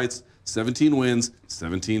 17 fights, 17 wins,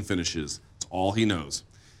 17 finishes. That's all he knows.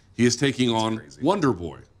 He is taking on Wonder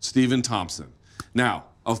Boy, Stephen Thompson. Now,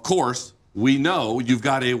 of course, we know you've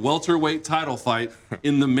got a welterweight title fight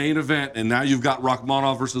in the main event, and now you've got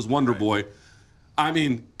Rakhmonov versus Wonder Boy. I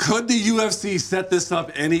mean, could the UFC set this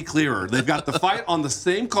up any clearer? They've got the fight on the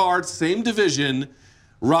same card, same division.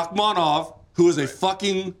 Rakhmonov, who is a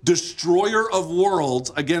fucking destroyer of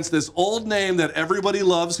worlds, against this old name that everybody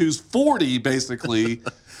loves, who's 40, basically.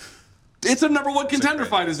 It's a #1 contender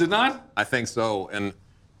fight, is it not? I think so. And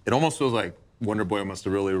it almost feels like Wonder Boy must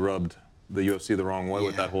have really rubbed the UFC the wrong way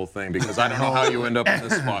with that whole thing, because I don't know how you end up in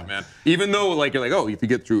this spot, man. Even though, like, you're like, oh, if you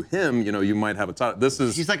get through him, you know, you might have a title.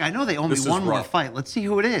 He's like, I know they owe me this is one more rough. fight. Let's see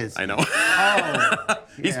who it is. I know. Oh,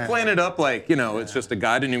 He's playing it up like, you know, it's just a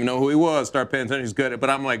guy, didn't even know who he was, start paying attention, he's good. But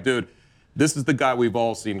I'm like, dude, this is the guy we've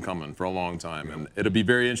all seen coming for a long time. And it'll be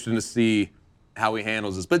very interesting to see how he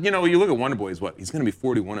handles this. But, you know, you look at Wonder Boy, he's going to be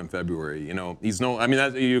 41 in February. You know,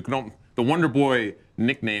 the Wonder Boy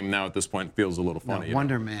nickname now at this point feels a little funny. No,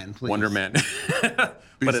 Wonder Man, please. Wonder Man.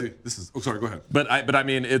 But sorry, go ahead. But I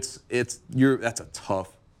mean, that's a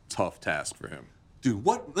tough task for him. Dude,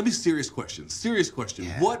 let me serious question.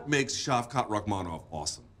 Yeah. What makes Shavkat Rakhmonov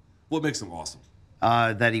awesome? What makes him awesome?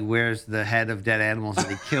 That he wears the head of dead animals that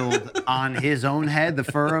he killed on his own head, the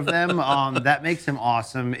fur of them. That makes him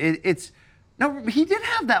awesome. No, he did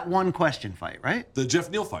have that one question fight, right? The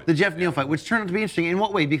Jeff Neal fight. The Jeff Neal fight, which turned out to be interesting. In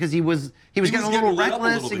what way? Because he was getting a little lit up a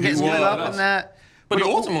reckless little and bit. getting He was lit lit up up. in that. But he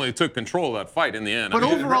ultimately took control of that fight in the end. But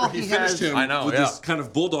I mean, overall, he he finished has. him I know, with yeah. this kind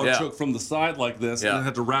of bulldog Yeah. choke from the side like this, and then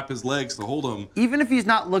had to wrap his legs to hold him. Even if he's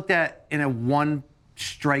not looked at in a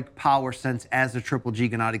one-strike power sense as a Triple G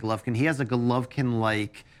Gennady Golovkin, he has a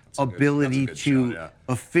Golovkin-like ability that's a to good shout,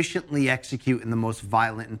 efficiently execute in the most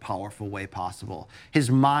violent and powerful way possible. His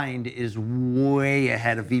mind is way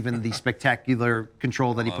ahead of even the spectacular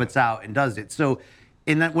control that he puts out and does it. So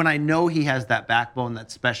in that, when I know he has that backbone,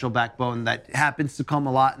 that special backbone that happens to come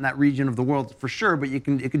a lot in that region of the world for sure, but it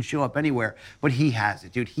can show up anywhere. But he has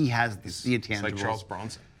it, dude. He has the intangibles. It's like Charles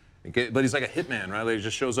Bronson. But he's like a hitman, right? Like he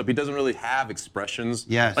just shows up. He doesn't really have expressions.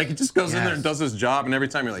 Yes. Like he just goes in there and Yes. does his job, and every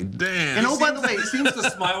time you're like, damn. And oh, by the way, He seems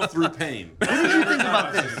to smile through pain. what did you think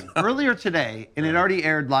about this? Earlier today, and it already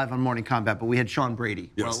aired live on Morning Combat, but we had Sean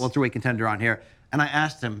Brady, Yes. welterweight contender, on here, and I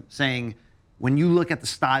asked him, saying, when you look at the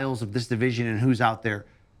styles of this division and who's out there,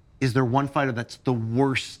 is there one fighter that's the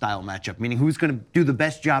worst style matchup? Meaning, who's going to do the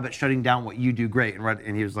best job at shutting down what you do great?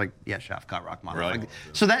 And he was like, yeah, Shavkat Rakhmonov. Really? Like,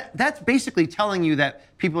 so that's basically telling you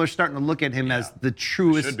that people are starting to look at him as the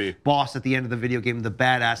truest should be. boss at the end of the video game, the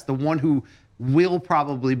badass, the one who will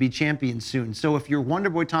probably be champion soon. So if you're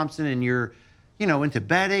Wonder Boy Thompson and you're, into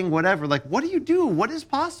betting, whatever, like, what do you do? What is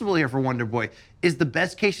possible here for Wonder Boy? Is the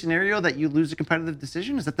best case scenario that you lose a competitive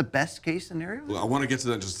decision? Is that the best case scenario? Well, I want to get to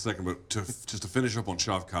that in just a second, but just to finish up on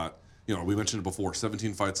Shavkat, we mentioned it before,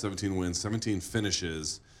 17 fights, 17 wins, 17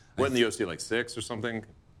 finishes. What in the UFC, like 6 or something?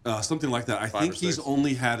 Something like that. I 5 think or he's 6.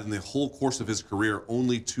 only had, in the whole course of his career,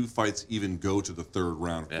 only 2 fights even go to the third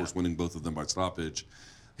round, of Yeah. course, winning both of them by stoppage.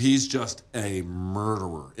 He's just a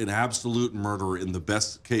murderer, an absolute murderer in the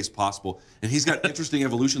best case possible. And he's got interesting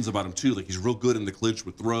evolutions about him, too. Like, he's real good in the clinch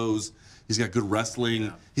with throws. He's got good wrestling.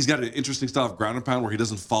 Yeah. He's got an interesting style of ground and pound where he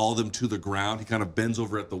doesn't follow them to the ground. He kind of bends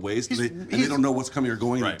over at the waist, and they don't know what's coming or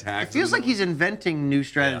going and tags. It feels like he's inventing new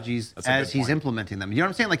strategies as he's implementing them. You know what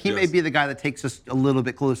I'm saying? Like, he may be the guy that takes us a little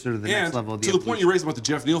bit closer to the next level of the to the point you raised about the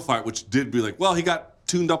Jeff Neal fight, which did be like, well, he got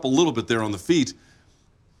tuned up a little bit there on the feet.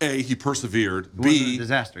 A, he persevered. It wasn't B, a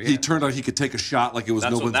disaster, he turned out he could take a shot like it was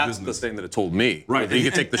nobody's That's business. the thing that it told me. Right. He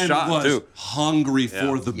could take the and shot, was too. hungry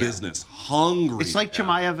for the business. Hungry. It's like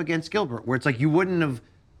Chimaev against Gilbert, where it's like you wouldn't have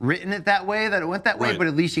written it that way, that it went that way, but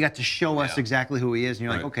at least you got to show us exactly who he is, and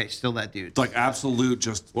you're like, okay, still that dude. It's like absolute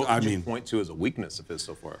What would you point to as a weakness of his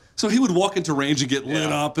so far? So he would walk into range and get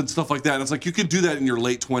lit up and stuff like that. And it's like, you could do that in your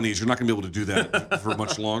late 20s. You're not going to be able to do that for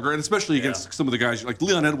much longer. And especially against some of the guys, like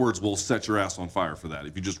Leon Edwards will set your ass on fire for that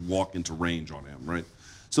if you just walk into range on him, right?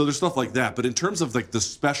 So there's stuff like that. But in terms of like the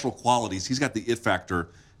special qualities, he's got the it factor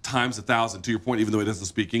times 1,000. To your point, even though he doesn't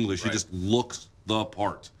speak English, he just looks the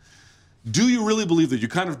part. Do you really believe that? You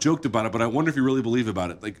kind of joked about it, but I wonder if you really believe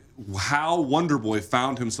about it. Like how Wonderboy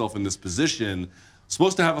found himself in this position.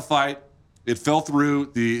 Supposed to have a fight. It fell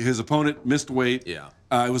through. His opponent missed weight. Yeah.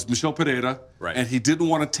 It was Michel Pereira. Right. And he didn't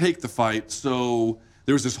want to take the fight. So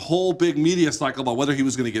there was this whole big media cycle about whether he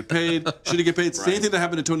was going to get paid. Should he get paid? Same thing that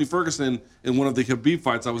happened to Tony Ferguson in one of the Khabib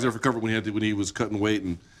fights. I was there for cover when he was cutting weight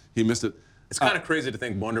and he missed it. It's kind of crazy to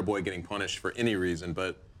think Wonderboy getting punished for any reason,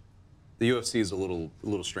 but the UFC is a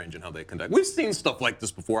little strange in how they conduct. We've seen stuff like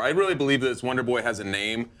this before. I really believe that this Wonderboy has a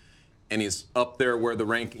name, and he's up there where the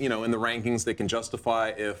in the rankings they can justify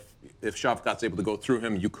if Shavkat's able to go through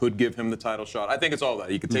him, you could give him the title shot. I think it's all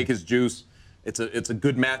that. You could take his juice. It's a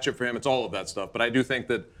good matchup for him. It's all of that stuff. But I do think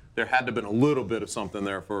that there had to have been a little bit of something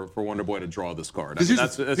there for Wonderboy to draw this card. Here's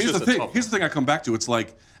the thing I come back to. It's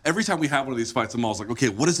like every time we have one of these fights, I'm always like, okay,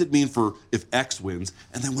 what does it mean for if X wins?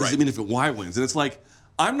 And then what does it mean if Y wins? And it's like,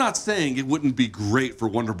 I'm not saying it wouldn't be great for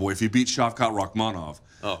Wonderboy if he beat Shavkat Rakhmonov.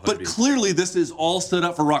 But clearly this is all set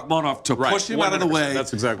up for Rakhmonov to push him out of the way.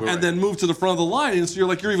 That's exactly right. And then move to the front of the line. And so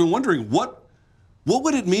you're even wondering, what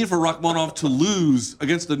would it mean for Rakhmonov to lose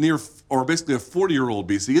against basically a 40-year-old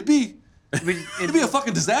BC? It'd be a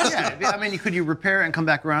fucking disaster. Yeah, I mean, could you repair it and come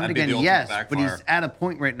back around again? Yes, but he's at a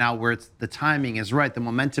point right now where the timing is right. The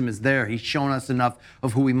momentum is there. He's shown us enough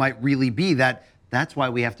of who he might really be that's why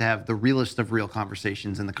we have to have the realest of real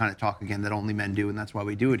conversations and the kind of talk, again, that only men do, and that's why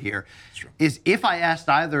we do it here. Is if I asked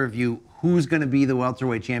either of you who's going to be the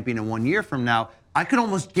welterweight champion in 1 year from now, I could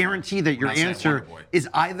almost guarantee that your answer is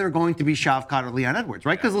either going to be Shavkat or Leon Edwards,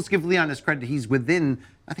 right? Because let's give Leon his credit. He's within,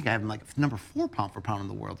 I think I have him like number 4 pound for pound in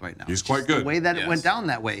the world right now. He's quite good. The way that it went down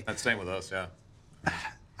that way. That's same with us, yeah.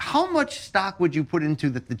 How much stock would you put into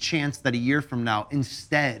the chance that a year from now,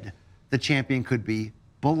 instead, the champion could be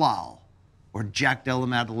Bilal or Jack Della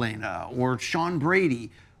Maddalena or Sean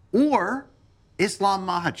Brady or Islam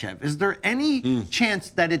Makhachev? Is there any chance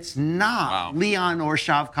that it's not Leon or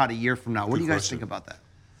Shavkat a year from now? What do you guys think about that?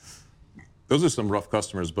 Those are some rough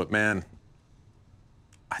customers, but man,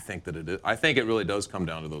 I think that it is. I think it really does come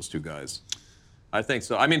down to those two guys. I think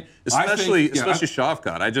so. I mean, especially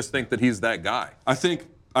Shavkat. I just think that he's that guy. I think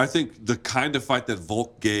the kind of fight that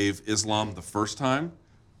Volk gave Islam the first time,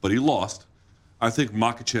 but he lost. I think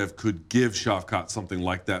Makhachev could give Shavkat something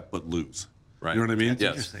like that, but lose. Right. You know what I mean? Yes.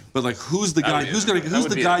 Interesting. But like, who's the guy? Who's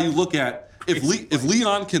the guy you look at? If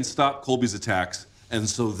Leon can stop Colby's attacks, and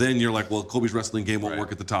so then you're like, well, Colby's wrestling game won't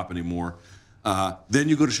work at the top anymore. Then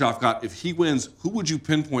you go to Shavkat. If he wins, who would you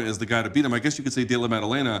pinpoint as the guy to beat him? I guess you could say Della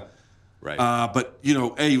Maddalena. Right. But you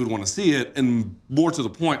would want to see it, and more to the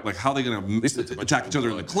point, like how are they going to attack each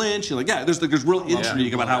other in the clinch? You're like, there's real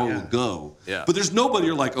intrigue about how it will go. Yeah. But there's nobody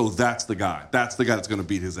you're like, oh, that's the guy. That's the guy that's going to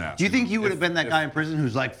beat his ass. Do you think he would have been that guy in prison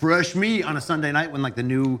who's like fresh meat on a Sunday night when like the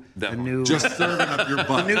new just serving up your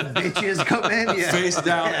butt, the new bitches come in, face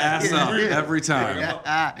down, ass up every time.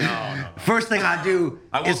 No. First thing I do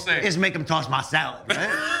is make him toss my salad,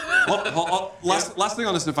 right? Last thing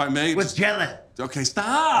on this, if I may. With jelly. Okay,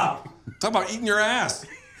 stop. Talk about eating your ass.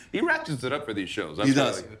 He ratchets it up for these shows. He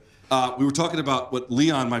does. We were talking about what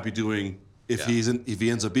Leon might be doing if he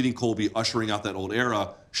ends up beating Colby, ushering out that old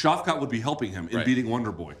era. Shavkat would be helping him in beating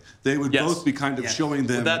Wonderboy. They would both be kind of showing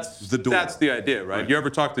them the door. That's the idea, right? You ever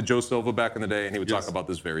talk to Joe Silva back in the day, and he would talk about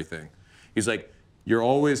this very thing. He's like, you're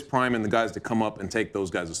always priming the guys to come up and take those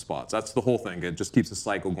guys' spots. That's the whole thing. It just keeps the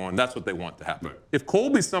cycle going. That's what they want to happen. Right. If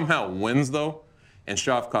Colby somehow wins, though, and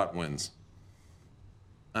Shavkat wins,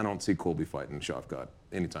 I don't see Colby fighting Shavkat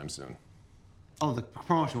anytime soon. Oh, the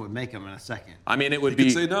promotion would make him in a second. I mean, it would be. You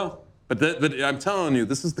could say no. But I'm telling you,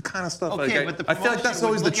 this is the kind of stuff. Okay, but I feel like that's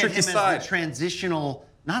always the tricky side. The transitional,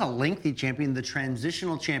 not a lengthy champion, the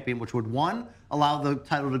transitional champion, which would one allow the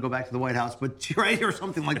title to go back to the White House, but two, right, or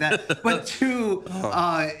something like that. But two,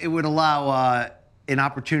 it would allow an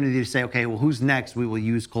opportunity to say, okay, well, who's next? We will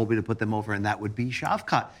use Colby to put them over, and that would be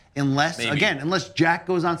Shavkat. Unless Jack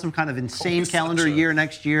goes on some kind of insane calendar year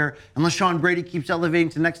next year, unless Sean Brady keeps elevating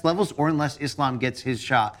to next levels, or unless Islam gets his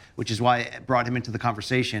shot, which is why it brought him into the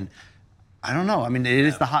conversation. I don't know. I mean, it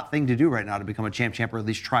is the hot thing to do right now to become a champ, or at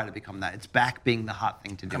least try to become that. It's back being the hot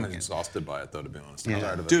thing to do. I'm exhausted by it, though, to be honest. Yeah. I'm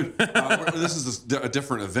tired of it. Dude, this is a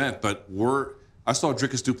different event, but I saw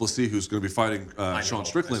Dricus du Plessis, who's going to be fighting Sean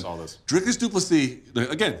Strickland. I saw this. Dricus du Plessis,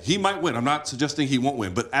 again, he might win. I'm not suggesting he won't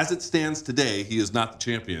win, but as it stands today, he is not the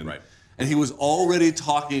champion. Right. And he was already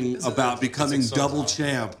talking about becoming double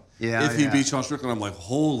champ if he beat Sean Strickland. I'm like,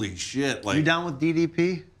 holy shit. Like, you down with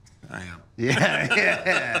DDP? I am.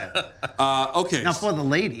 Yeah. Okay. Now for the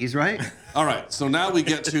ladies, right? All right. So now we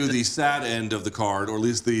get to the sad end of the card, or at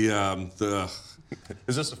least the.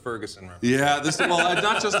 Is this a Ferguson reference? Yeah.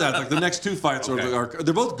 Not just that. Like the next two fights are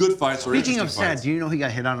they're both good fights. Speaking of sad, fights. do you know he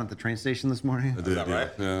got hit on at the train station this morning? I did, that right?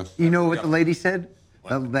 Yeah. You know what the lady said?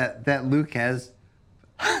 That Luke has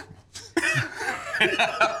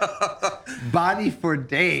body for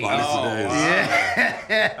days. Body for days.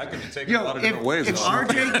 Yeah. That could be taken a lot of different ways. If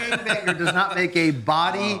RJ Gangbanger does not make a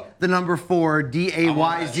body the number 4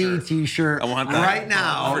 DAYZ t-shirt I want that. right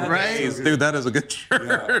now, right? Dude, that is a good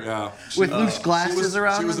shirt. Yeah. With loose glasses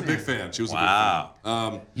around She was a him? big fan. She was Wow.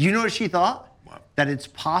 a big fan. You know what she thought? That it's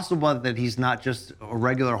possible that he's not just a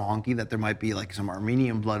regular honky, that there might be like some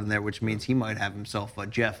Armenian blood in there, which means he might have himself a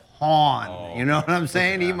Jeff Hahn. You know what I'm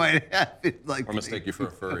saying? He might have it like. Or mistake you for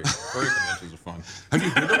a furry. Furry conventions are fun. Have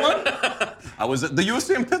you been to one? I was at the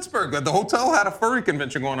UFC in Pittsburgh. The hotel had a furry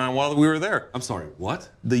convention going on while we were there. I'm sorry. What?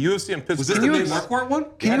 The UFC in Pittsburgh. Was this the Nate Marquardt one?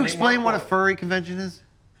 Can you explain what a furry convention is?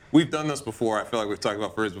 We've done this before. I feel like we've talked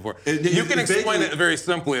about furries before. You can explain it very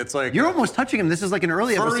simply. It's like You're almost touching him. This is like an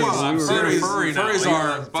early episode.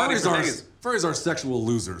 Furries are sexual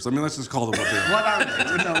losers. I mean, let's just call them what they are. What are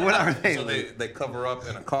they? No, what are they? So they cover up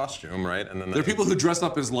in a costume, right? And then They're people who dress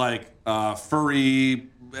up as like furry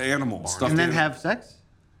animals. Stuff And then have sex?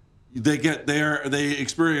 They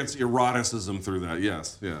experience eroticism through that.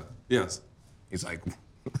 Yes. Yeah. Yes. He's like.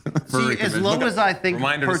 See, as low as I think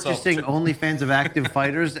Reminder to self- purchasing OnlyFans of active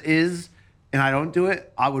fighters is, and I don't do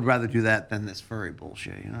it, I would rather do that than this furry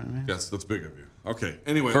bullshit. You know what I mean? Yes, that's big of you. Okay.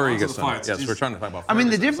 Anyway, Furry on to gets the some. fights. Yes, we're trying to talk about. I mean,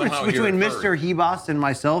 the Ferguson. difference Somehow between you're a Mr. furry. Hebos and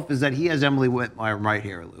myself is that he has Emily Whitmire right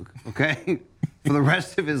here, Luke. Okay, for the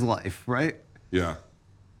rest of his life, right? Yeah.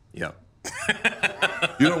 Yep.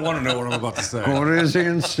 You don't want to know what I'm about to say. What is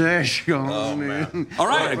in session? Oh man. All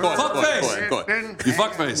right, Go ahead, fuckface. go ahead. You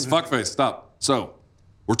fuckface. Stop. So,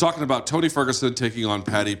 we're talking about Tony Ferguson taking on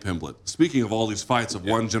Paddy Pimblett. Speaking of all these fights of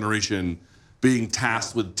one generation being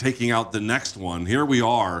tasked with taking out the next one, here we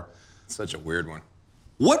are. Such a weird one.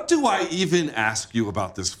 What do I even ask you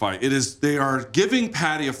about this fight? They are giving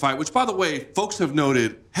Paddy a fight, which, by the way, folks have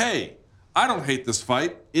noted, hey, I don't hate this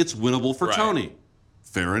fight. It's winnable for Right. Tony.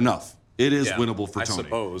 Fair enough. It is Yeah, winnable for I Tony.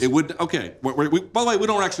 suppose. It would. Okay. By the way, we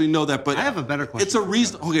don't actually know that, but I have a better question. It's a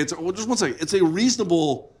reason. Okay. Just one second. It's a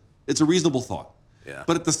reasonable thought. Yeah.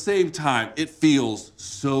 But at the same time, it feels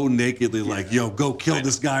so nakedly like, yo, go kill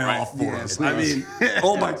this guy off for us. I mean,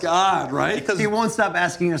 oh my God, right? Because He won't stop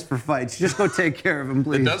asking us for fights. Just go take care of him,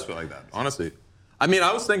 please. it does feel like that, honestly. I mean,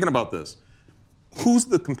 I was thinking about this. Who's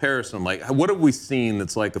the comparison? Like, what have we seen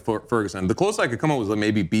that's like the Ferguson? The closest I could come up was like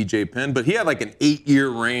maybe BJ Penn, but he had like an 8-year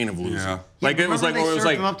reign of losing. Yeah. Like it was like, Remember they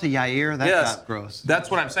served him up to Yair. That got gross.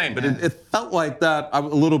 That's what I'm saying. But it felt like that a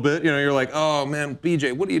little bit. You know, you're like, oh man,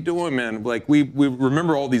 BJ, what are you doing, man? Like we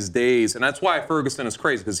remember all these days, and that's why Ferguson is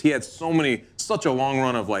crazy because he had such a long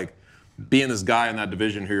run of like being this guy in that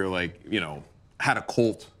division who you're like, you know, had a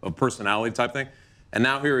cult of personality type thing. And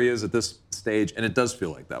now here he is at this stage, and it does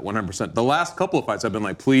feel like that, 100%. The last couple of fights, I've been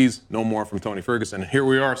like, please, no more from Tony Ferguson. And here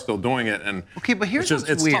we are still doing it. And Okay, but here's it's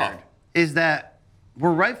what's weird, tough. is that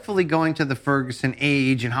we're rightfully going to the Ferguson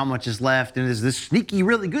age and how much is left, and is this sneaky,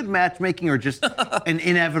 really good matchmaking or just an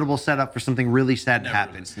inevitable setup for something really sad to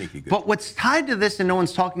happen? really sneaky good. But what's tied to this and no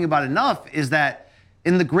one's talking about enough is that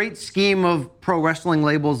in the great scheme of pro wrestling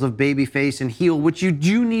labels of babyface and heel, which you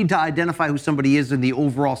do need to identify who somebody is in the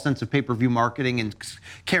overall sense of pay-per-view marketing and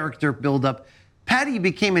character buildup, Paddy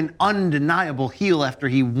became an undeniable heel after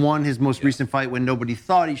he won his most recent fight when nobody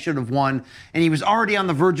thought he should have won. And he was already on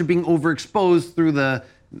the verge of being overexposed through the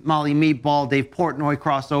Molly Meatball, Dave Portnoy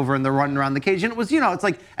crossover and the running around the cage. And it was, you know, it's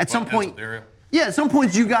like at some point, at some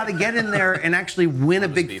point you got to get in there and actually win a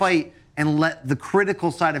big fight and let the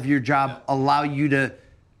critical side of your job allow you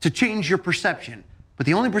to change your perception. But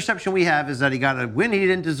the only perception we have is that he got a win he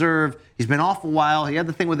didn't deserve. He's been off a while. He had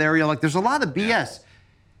the thing with Ariel. Like, there's a lot of BS.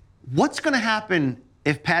 What's going to happen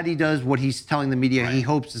if Paddy does what he's telling the media he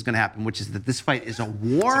hopes is going to happen, which is that this fight is a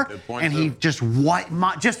war, good point, and too. he just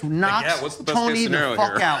knocks what's the best Tony case the scenario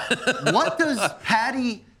fuck here? out. What does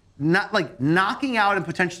Paddy knocking out and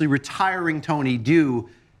potentially retiring Tony do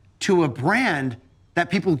to a brand that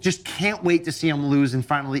people just can't wait to see him lose and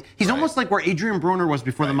finally... He's almost like where Adrian Broner was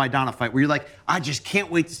before the Maidana fight, where you're like, I just can't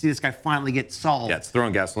wait to see this guy finally get solved. Yeah, it's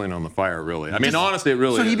throwing gasoline on the fire, really. I mean, honestly, it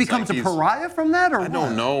really So he is. becomes Like, a pariah from that, or I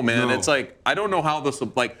don't know, man. No. It's like, I don't know how this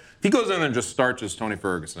will, like, if he goes in there and just starts as Tony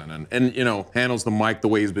Ferguson and you know, handles the mic the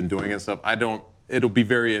way he's been doing and stuff, it'll be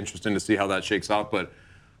very interesting to see how that shakes out, but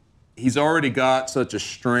he's already got such a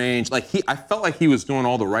strange, I felt like he was doing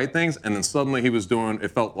all the right things, and then suddenly he was doing,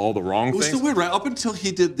 it felt all the wrong things. It was so weird, right? Up until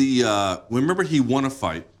he did the, remember he won a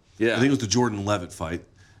fight. Yeah. I think it was the Jordan Levitt fight.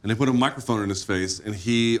 And they put a microphone in his face, and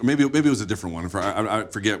maybe it was a different one. I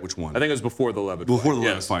forget which one. I think it was before the Levitt fight. Before the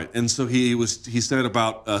Levitt fight. And so he said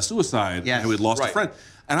about suicide, yes. and he had lost a Right. friend.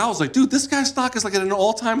 And I was like, dude, this guy's stock is like at an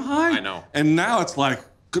all-time high. I know. And now it's like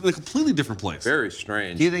in a completely different place. Very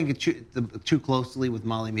strange. Do you think it too closely with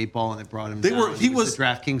Molly Meatball and it brought him They down? were- he was- the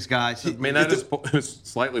DraftKings guy. So I mean, that is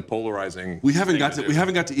slightly polarizing. We haven't got thing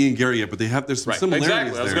to Ian Gary yet, but there's some Right. similarities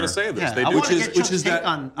Exactly. I was there. going to say this. yeah, They I do. want to Which get is your take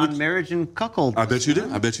that- on marriage and cuckold. I bet you do.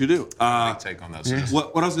 I bet you do. Big take on that. So just-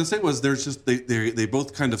 What I was going to say was there's just they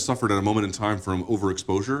both kind of suffered at a moment in time from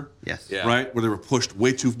overexposure. Yes. Yeah. Right? Where they were pushed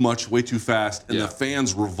way too much, way too fast, and Yeah. the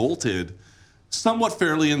fans revolted somewhat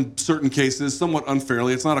fairly in certain cases, somewhat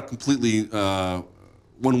unfairly. It's not a completely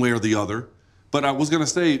one way or the other. But I was going to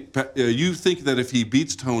say, you think that if he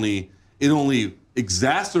beats Tony, it only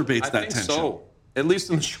exacerbates I that think tension. so. At least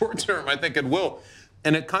in the short term, I think it will.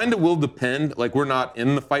 And it kind of will depend. Like, we're not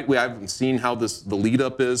in the fight. We haven't seen how the lead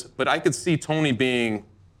up is. But I could see Tony being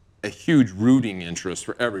a huge rooting interest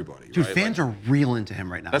for everybody. Dude, right? fans are real into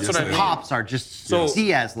him right now. That's what I The mean. Pops are just So-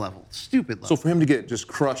 Diaz level, stupid level. So for him to get just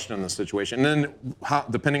crushed in this situation, and then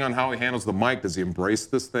depending on how he handles the mic, does he embrace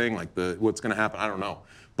this thing? Like what's going to happen? I don't know.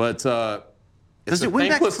 But it's Does a it win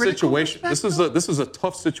that thankless critical situation. respect, This is a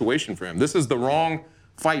tough situation for him. This is the wrong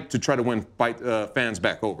fight to try to win fans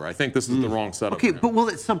back over. I think this is the wrong setup. Okay, for him. but will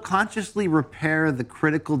it subconsciously repair the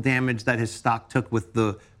critical damage that his stock took with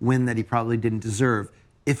the win that he probably didn't deserve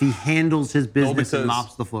if he handles his business and because-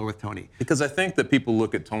 mops the floor with Tony? Because I think that people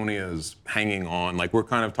look at Tony as hanging on, like we're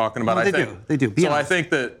kind of talking about. No, I they think, do. Be So I honest. think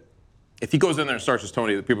that if he goes in there and starts as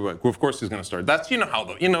Tony, the people are like, well, of course he's going to start. That's how But I'm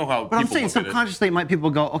people saying look at it. subconsciously,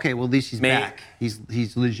 people go, okay, well, at least he's Maybe. back.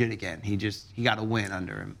 He's legit again. He got a win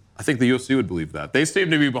under him. I think the UFC would believe that. They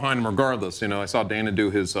seem to be behind him regardless. I saw Dana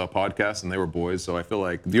do his podcast, and they were boys. So I feel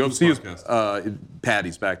like the UFC is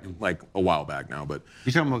Patty's back like a while back now. But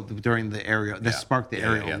You're talking about during the aerial, sparked the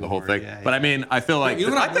aerial. yeah, the whole war. thing. Yeah, But I mean, I feel like You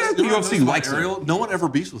know what I think the UFC likes him. Ariel? No one ever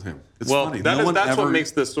beefs with him. It's Well, funny. that's ever, what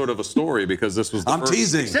makes this sort of a story because this was the I'm first.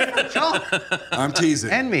 teasing. Except for Chuck I'm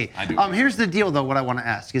teasing. and me. I do. Here's the deal, though. What I want to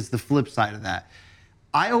ask is the flip side of that.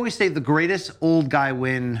 I always say the greatest old guy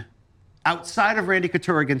win outside of Randy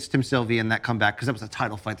Couture against Tim Sylvia in that comeback, because that was a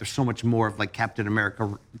title fight. There's so much more of like Captain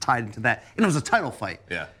America tied into that. And it was a title fight.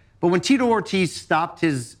 Yeah. But when Tito Ortiz stopped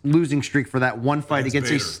his losing streak for that one fight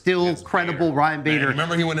against a Bader. still credible Ryan Bader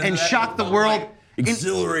remember he went into and that shocked the with world. like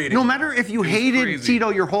exhilarating. No matter if you hated crazy. Tito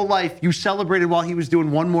your whole life, you celebrated while he was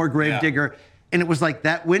doing one more Gravedigger. And it was like,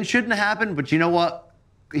 that win shouldn't have happened, but you know what?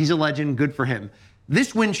 He's a legend. Good for him.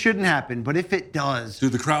 This win shouldn't happen, but if it does,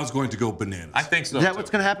 Dude, the crowd's going to go bananas. I think so. is that what's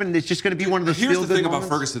going to happen? It's just going to be one of those Here's the feel-good thing about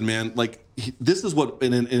moments? Ferguson, man. Like, this is what,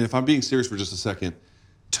 and if I'm being serious for just a second,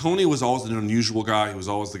 Tony was always an unusual guy. He was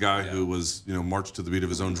always the guy who was, marched to the beat of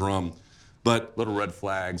his own drum. But Little red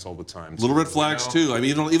flags all the time. little red flags too. I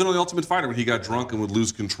mean, even on the Ultimate Fighter, when he got drunk and would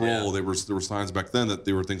lose control, there were signs back then that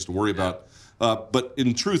there were things to worry about. But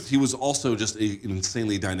in truth, he was also just an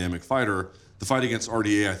insanely dynamic fighter. The fight against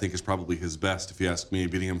RDA, I think, is probably his best, if you ask me,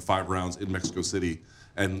 beating him 5 rounds in Mexico City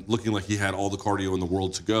and looking like he had all the cardio in the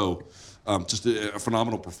world to go. Just a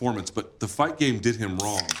phenomenal performance. But the fight game did him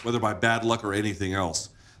wrong, whether by bad luck or anything else.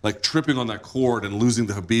 Like tripping on that cord and losing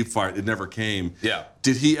the Khabib fight, it never came. Yeah.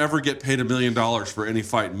 Did he ever get paid $1 million for any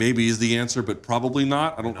fight? Maybe is the answer, but probably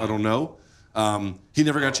not. I don't know. He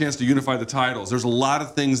never got a chance to unify the titles. There's a lot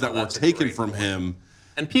of things that were that's a taken great from point. him.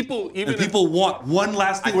 And people even Want one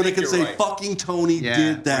last thing I where they think can you're say, right. fucking Tony Yeah,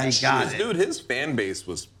 did that he got shit. it. Dude, his fan base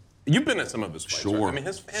was. You've been at some of his fights. Sure. Right? I mean,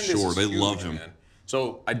 his fan base Sure, is they huge, love him. Man.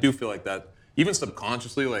 So I do feel like that, even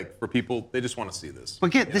subconsciously, like for people, they just want to see this.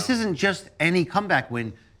 But get, this isn't just any comeback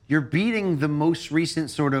win. You're beating the most recent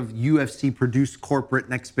sort of UFC-produced corporate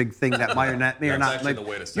next big thing that may or not. That's actually the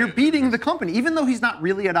way to say You're it. beating the company, even though he's not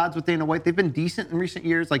really at odds with Dana White. They've been decent in recent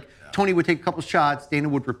years. Like Tony would take a couple shots, Dana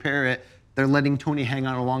would repair it. They're letting Tony hang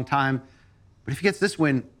on a long time. But if he gets this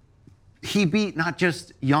win, he beat not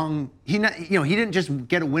just young. He didn't just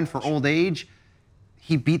get a win for old age.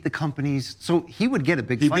 He beat the companies, so he would get a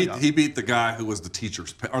big fight. He beat the guy who was the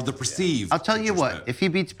teacher's pet, or the perceived. I'll tell you teacher's what, pet. if he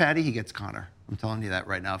beats Patty, he gets Conor. I'm telling you that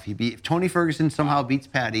right now. If Tony Ferguson somehow beats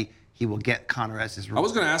Patty, he will get Conor as his I reward.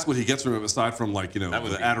 was going to ask what he gets from him aside from would the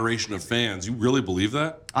be- adoration of fans. You really believe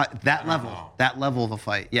that? That level of a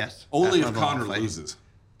fight, yes. Only That if level of a Conor fight. loses.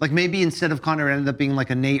 Like maybe instead of Conor, it ended up being like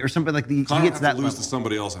a Nate or something like he Conor gets have that to lose level. to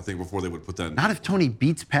somebody else, I think, before they would put that in. Not if Tony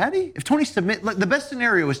beats Patty. If Tony like the best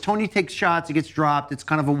scenario is Tony takes shots, he gets dropped, it's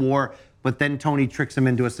kind of a war. but then Tony tricks him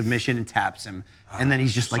into a submission and taps him, and then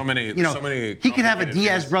he's just So many he could have a complicated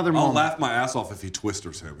Diaz things. brother I'll moment. laugh my ass off if he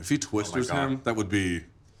twisters him. If he twisters him, that would be.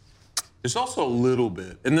 There's also a little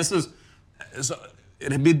bit, and this is,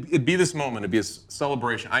 it'd be this moment, it'd be a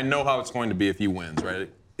celebration. I know how it's going to be if he wins, right?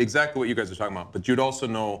 Exactly what you guys are talking about. But you'd also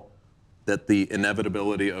know that the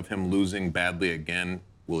inevitability of him losing badly again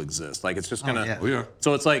will exist. Like, it's just gonna. Oh, yeah.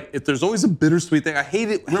 So it's like, there's always a bittersweet thing. I hate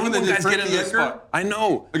it. Remember when they did guys get Frankie into this Edgar? spot. I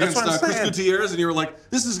know. Against That's what I'm Chris saying. Gutierrez, and you were like,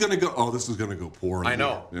 this is going to go, this is going to go poorly. I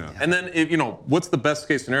know. Yeah. And then, what's the best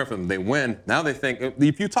case scenario for them? They win. Now they think,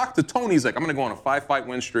 if you talk to Tony, he's like, I'm going to go on a 5-fight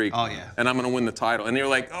win streak. Oh, yeah. And I'm going to win the title. And you're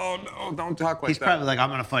like, oh, no, don't talk like He's that. probably like, I'm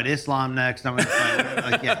going to fight Islam next. I'm going to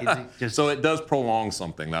fight. Like, yeah, he's just. So it does prolong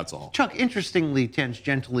something, that's all. Chuck, interestingly,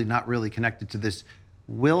 tangentially, not really connected to this,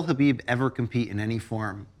 will Khabib ever compete in any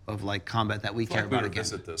form of like combat that we care about again?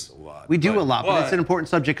 Visit this a lot. We do a lot, but it's an important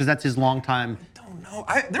subject because that's his long time. I don't know.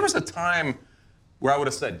 There was a time where I would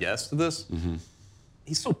have said yes to this. Mm-hmm.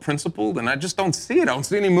 He's so principled, and I just don't see it. I don't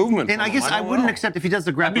see any movement. And from I him. guess I don't wouldn't know. accept if he does the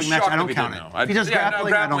I'd be grappling match. shocked I don't if he count did it. now. If he does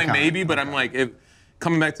grappling, I don't count maybe, it. but I'm like, if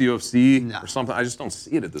coming back to UFC No. or something, I just don't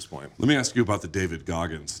see it at this point. Let me ask you about the David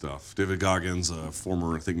Goggins stuff. David Goggins, a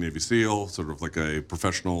former, I think, Navy SEAL, sort of like a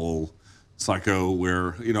professional psycho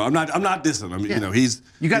where, I'm not dissing. I mean, he's...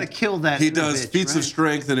 You got to kill that. He does feats of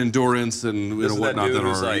strength and endurance and This is whatnot dude that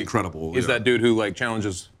who's are like- incredible. Is that dude who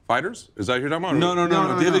challenges fighters? Is that what you're talking about?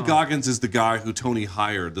 No. David Goggins is the guy who Tony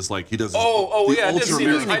hired. This he does. Yeah, I did see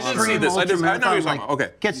this. ultra-marathon I did see stuff. this. I know what you're talking about.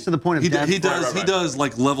 Okay. Gets to the point of He death. does. He does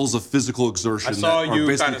like levels of physical exertion I saw that are you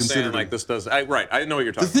basically kind of saying considered. like this does. Right. I know what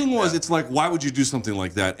you're talking The about. thing was, it's like, why would you do something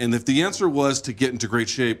like that? And if the answer was to get into great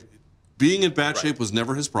shape, being in bad shape was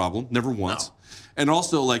never his problem, never once. No. And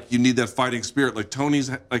also, like, you need that fighting spirit. Like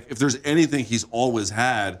Tony's, like, if there's anything he's always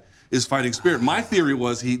had, is fighting spirit. My theory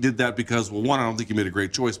was he did that because, well, one, I don't think he made a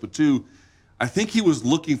great choice, but two, I think he was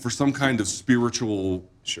looking for some kind of spiritual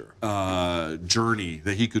journey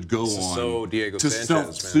that he could go on so Diego to Sanchez, man.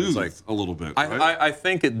 self-soothe It's like- a little bit. Right? I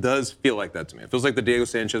think it does feel like that to me. It feels like the Diego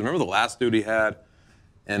Sanchez. Remember the last dude he had?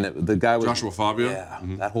 And the guy was... Joshua Fabio? Yeah,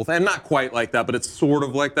 that whole thing. And not quite like that, but it's sort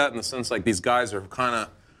of like that in the sense like these guys are kind of...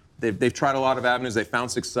 They've tried a lot of avenues. They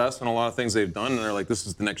found success in a lot of things they've done, and they're like, this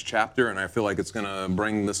is the next chapter, and I feel like it's going to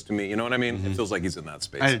bring this to me. You know what I mean? It feels like he's in that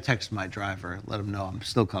space. I had to text my driver, let him know I'm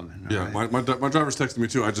still coming. Yeah, right? my driver's texting me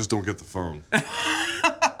too. I just don't get the phone.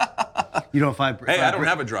 You know, if I I don't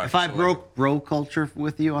have a driver, If I so broke bro culture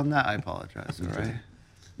with you on that, I apologize. All right.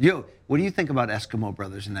 Yo, what do you think about Eskimo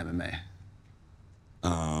brothers in MMA?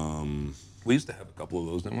 We used to have a couple of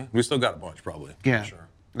those, didn't we? We still got a bunch, probably. Yeah. Sure.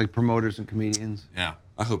 Like promoters and comedians. Yeah.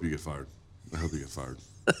 I hope you get fired.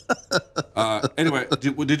 Anyway,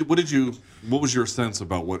 what was your sense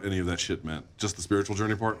about what any of that shit meant? Just the spiritual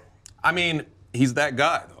journey part? I mean, he's that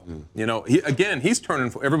guy, though. He's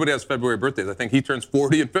turning. Everybody has February birthdays. I think he turns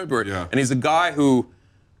 40 in February. Yeah. And he's a guy who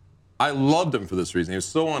I loved him for this reason. He was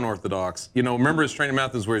so unorthodox. Remember his training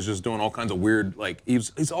methods where he's just doing all kinds of weird, like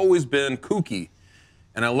he's always been kooky,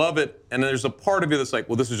 and I love it. And there's a part of you that's like,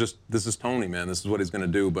 well, this is Tony, man. This is what he's gonna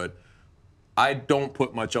do, but. I don't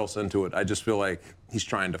put much else into it. I just feel like he's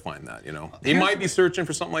trying to find that, He might be searching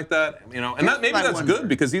for something like that, and maybe that's good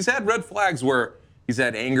because he's had red flags where he's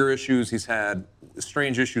had anger issues, he's had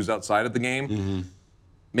strange issues outside of the game. Mm-hmm.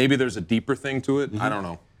 Maybe there's a deeper thing to it. I don't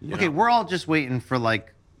know. Okay, we're all just waiting for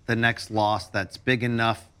like the next loss that's big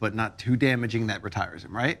enough but not too damaging that retires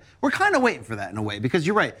him, right? We're kind of waiting for that in a way because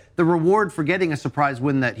you're right. The reward for getting a surprise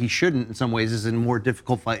win that he shouldn't in some ways is a more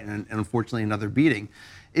difficult fight and unfortunately another beating.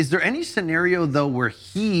 Is there any scenario, though, where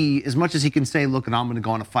he, as much as he can say, look, and I'm going to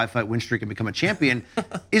go on a 5-fight win streak and become a champion,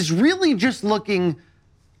 is really just looking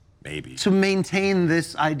maybe to maintain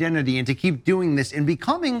this identity and to keep doing this and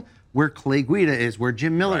becoming where Clay Guida is, where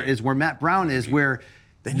Jim Miller is, where Matt Brown is, where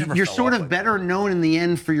you're sort of better known in the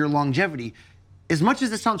end for your longevity. As much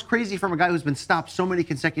as it sounds crazy from a guy who's been stopped so many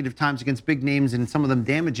consecutive times against big names and some of them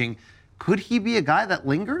damaging, could he be a guy that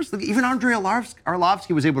lingers? Even Andrei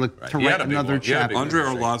Arlovsky was able to write another chapter. Andrei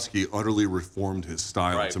Arlovsky utterly reformed his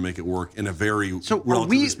style to make it work in a very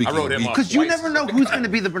relatively speaking. I wrote him up because you twice. never know who's going to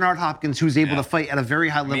be the Bernard Hopkins who's able to fight at a very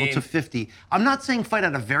high level to 50. I'm not saying fight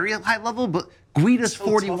at a very high level, but Guida's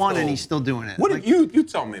 41 and he's still doing it. What you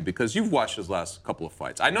tell me, because you've watched his last couple of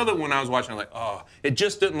fights. I know that when I was watching, I'm like, oh, it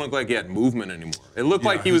just didn't look like he had movement anymore. It looked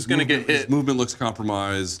like he was going to get hit. His movement looks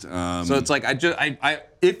compromised. So it's like,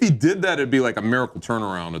 if he did that, it'd be like a miracle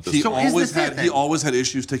turnaround at this point. He always had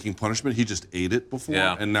issues taking punishment. He just ate it before,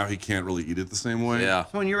 Yeah. and now he can't really eat it the same way. Yeah.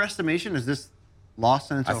 So in your estimation, is this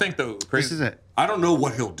lost and it's I over? think This is it. I don't know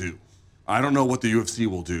what he'll do. I don't know what the UFC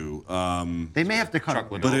will do. They may have to cut him.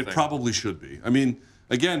 But it probably should be. I mean,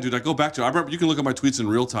 again, dude, I go back to, I remember, you can look at my tweets in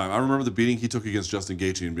real time. I remember the beating he took against Justin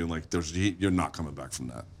Gaethje and being like, you're not coming back from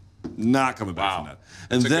that. Not coming back from that.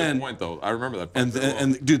 And That's then, a good point, though. I remember that fight.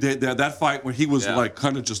 And dude, that fight when he was like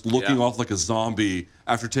kind of just looking off like a zombie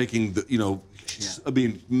after taking the,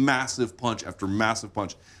 massive punch after massive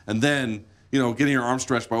punch. And then, getting your arm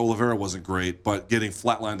stretched by Oliveira wasn't great, but getting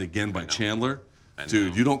flatlined again by Chandler.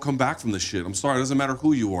 Dude, you don't come back from this shit. I'm sorry, it doesn't matter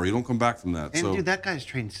who you are. You don't come back from that. And dude, that guy's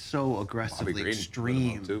trained so aggressively,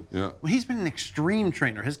 extreme. Yeah. Well, he's been an extreme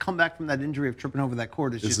trainer. His comeback from that injury of tripping over that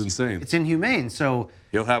cord is just insane. It's inhumane. So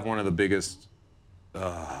he'll have one of the biggest,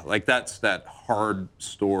 that's that hard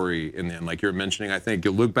story in the end. Like you're mentioning, I think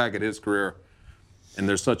you'll look back at his career, and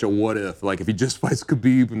there's such a what if. Like if he just fights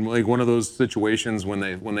Khabib in like one of those situations when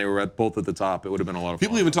they were both at the top, it would have been a lot of fun.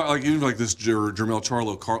 People even talk like this Jermell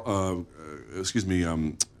Charlo.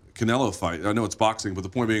 Canelo fight. I know it's boxing, but the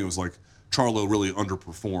point being it was like Charlo really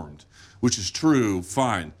underperformed, which is true,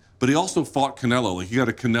 fine. But he also fought Canelo. Like he got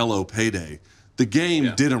a Canelo payday. The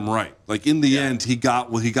game did him right. Like in the end, he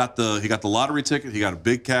got the lottery ticket. He got a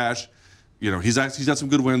big cash. He's got some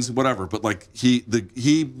good wins, whatever. But like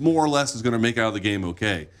he more or less is going to make out of the game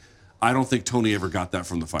okay. I don't think Tony ever got that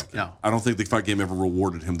from the fight game. No. I don't think the fight game ever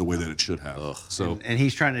rewarded him the way that it should have. Ugh. So and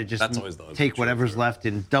he's trying to just take whatever's left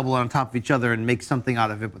and double on top of each other and make something out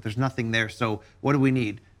of it, but there's nothing there. So what do we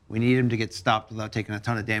need? We need him to get stopped without taking a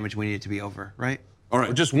ton of damage. We need it to be over, right? All right.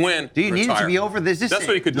 Or just win. Do you need it to be over? That's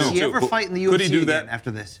what he could do. Does he ever fight in the UFC Could he do again that after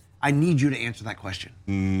this? I need you to answer that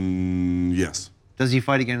question. Yes. Does he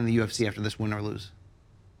fight again in the UFC after this, win or lose?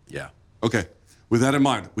 Yeah. Okay. With that in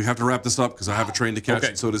mind, we have to wrap this up because I have a train to catch,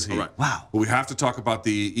 and so does he. Right. Wow. But we have to talk about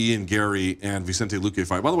the Ian Gary and Vicente Luque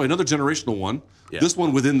fight. By the way, another generational one. Yeah. This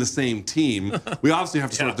one within the same team. We obviously have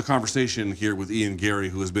to start the conversation here with Ian Gary,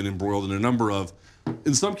 who has been embroiled in a number of,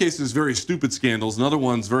 in some cases, very stupid scandals, and other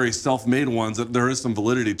ones, very self-made ones that there is some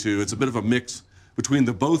validity to. It's a bit of a mix between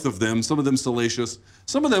the both of them. Some of them salacious.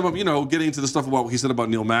 Some of them, getting into the stuff about what he said about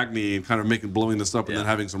Neil Magny and kind of blowing this up and then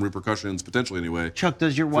having some repercussions, potentially anyway. Chuck,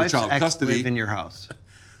 does your wife's ex custody live in your house?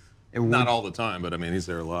 Not all the time, but I mean, he's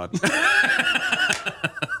there a lot.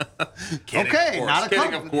 Kidding, okay, not a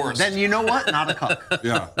cuck. Of course. Then you know what? Not a cuck.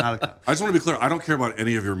 Yeah. Not a cuck. I just want to be clear. I don't care about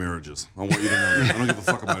any of your marriages. I want you to know that. I don't give a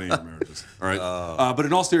fuck about any of your marriages. All right? But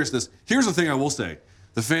in all seriousness, here's the thing I will say.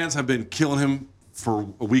 The fans have been killing him for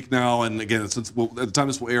a week now, and again, at the time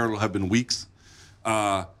this will air, it'll have been weeks.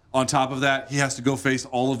 On top of that, he has to go face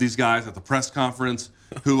all of these guys at the press conference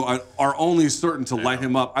who are only certain to light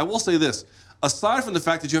him up. I will say this. Aside from the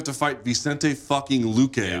fact that you have to fight Vicente fucking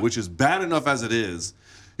Luque, which is bad enough as it is,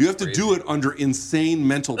 you have to do it under insane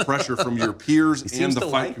mental pressure from your peers and the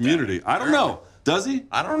fight community. I don't know. Does he?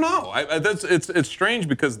 I don't know. It's strange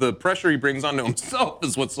because the pressure he brings onto himself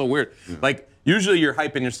is what's so weird. Yeah. Like, usually you're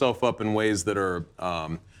hyping yourself up in ways that are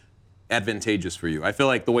advantageous for you. I feel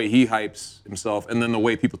like the way he hypes himself and then the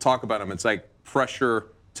way people talk about him, it's like pressure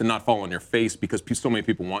to not fall on your face because so many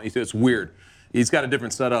people want you to. It's weird. He's got a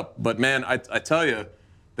different setup. But, man, I tell you,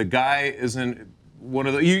 the guy isn't one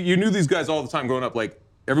of the – you knew these guys all the time growing up. Like,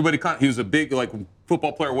 everybody – he was a big, like,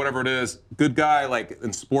 football player, whatever it is, good guy, like,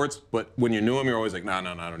 in sports. But when you knew him, you're always like, no, I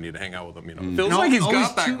don't need to hang out with him. It feels like he's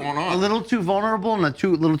got that going on. A little too vulnerable and a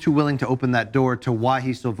little too willing to open that door to why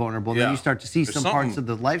he's so vulnerable. Yeah. Then you start to see some parts of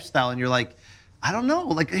the lifestyle, and you're like, I don't know.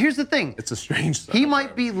 Like, here's the thing. It's a strange He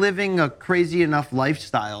might be living a crazy enough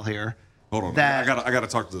lifestyle here. Hold on. I gotta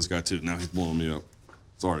talk to this guy, too. Now he's blowing me up.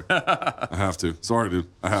 Sorry. I have to. Sorry, dude.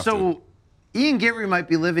 I have to. So Ian Gary might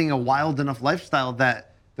be living a wild enough lifestyle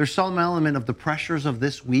that there's some element of the pressures of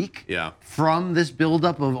this week from this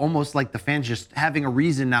buildup of almost like the fans just having a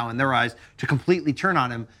reason now in their eyes to completely turn on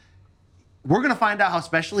him. We're going to find out how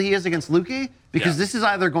special he is against Luque because this is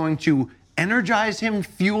either going to energize him,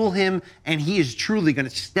 fuel him, and he is truly going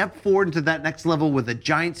to step forward into that next level with a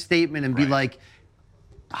giant statement and be like,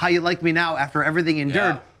 how you like me now after everything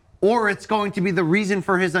endured. Or it's going to be the reason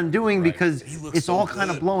for his undoing because it's all kind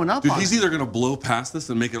of blowing up. Dude, he's either going to blow past this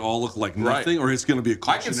and make it all look like nothing, or it's going to be a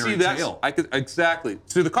cautionary tale. Exactly.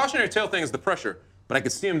 So the cautionary tale thing is the pressure, but I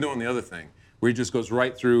could see him doing the other thing, where he just goes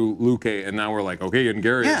right through Luque, and now we're like, okay, and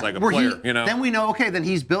Gary is like a player, Then we know, okay, then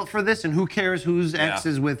he's built for this, and who cares whose ex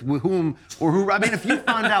is with whom or who? I mean, if you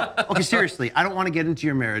found out, okay, seriously, I don't want to get into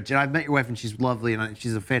your marriage, and I've met your wife, and she's lovely, and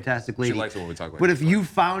she's a fantastic lady. She likes it when we talk about it. But if you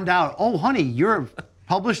found out, oh, honey, you're a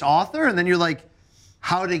published author, and then you're like,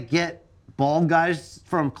 how to get bald guys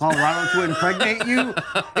from Colorado to impregnate you?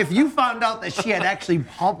 If you found out that she had actually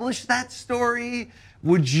published that story,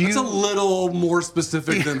 would you? It's a little more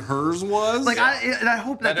specific than hers was. Like, I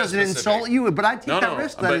hope that doesn't insult you, but I take that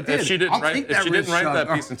risk that it did. If she didn't write that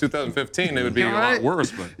piece in 2015, it would be a lot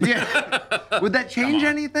worse. But yeah, would that change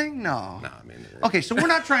anything? No. No, I mean. Okay, so we're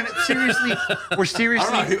not trying to seriously. We're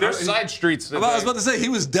seriously. There's side streets. I was about to say he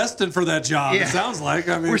was destined for that job. Yeah. It sounds like.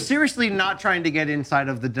 I mean, we're seriously not trying to get inside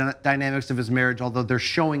of the dynamics of his marriage, although they're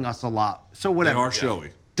showing us a lot. So whatever. They are showy.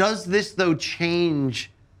 Does this though change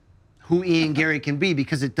who Ian Gary can be?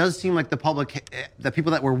 Because it does seem like the public, the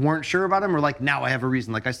people that weren't sure about him, are like, now I have a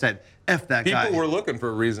reason. Like I said, F that guy. People were looking for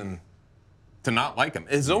a reason to not like him.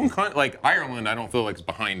 His own like Ireland, I don't feel like is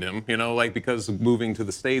behind him. You know, like because of moving to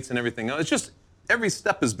the States and everything else. It's just. Every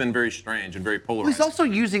step has been very strange and very polarized. Well, he's also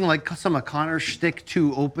using like some of Connor's shtick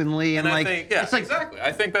too openly, and I like, think, yeah, it's like exactly.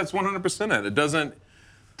 I think that's 100% it. It doesn't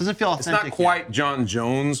feel authentic. It's not quite yet. John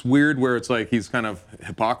Jones weird, where it's like he's kind of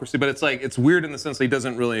hypocrisy, but it's like it's weird in the sense that he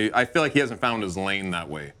doesn't really. I feel like he hasn't found his lane that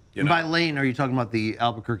way. You know? By lane, are you talking about the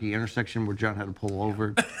Albuquerque intersection where John had to pull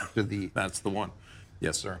over after the? That's the one.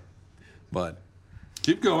 Yes, sir. But.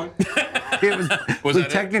 Keep going. It was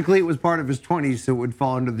technically it was part of his 20s, so it would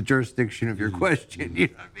fall under the jurisdiction of your question. You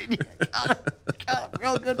know what I mean? Got it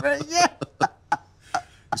real good, right? Yeah.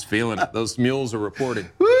 He's feeling it. Those mules are reporting.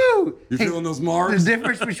 Woo! You feeling those Mars? The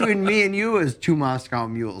difference between me and you is 2 Moscow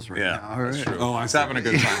mules right now. All right? That's true. Oh, He's having a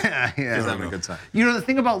good time. Yeah. He's having a good time. You know, the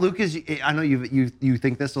thing about Luke is, I know you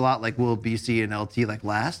think this a lot, like, will BC and LT like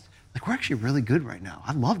last? Like, we're actually really good right now.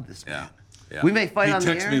 I love this man. Yeah. We may fight He on the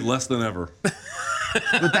texts air. me less than ever.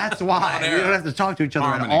 But that's why. We don't have to talk to each other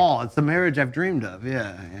Harmony. at all. It's the marriage I've dreamed of.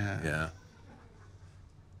 Yeah.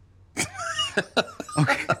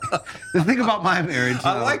 Okay. The thing about my marriage,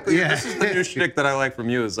 I like this is the new shtick that I like from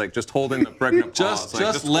you is like just holding the pregnant pause.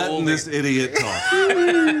 Just letting this idiot talk.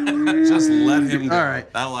 Just let him go. All right.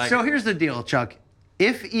 I like so it. here's the deal, Chuck.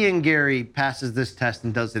 If Ian Gary passes this test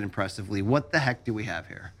and does it impressively, what the heck do we have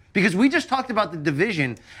here? Because we just talked about the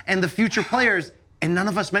division and the future players, and none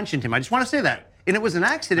of us mentioned him. I just want to say that. And it was an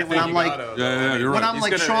accident when I'm like, Yeah, you're right. when I'm He's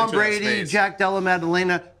like gonna Sean enter that Brady, space. Jack Della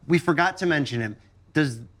Maddalena, we forgot to mention him.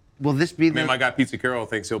 Will this be I mean, my guy Pizza Carroll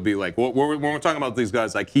thinks he'll be like, when we're talking about these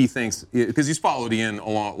guys, like he thinks, because he's followed Ian a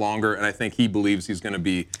lot longer, and I think he believes he's going to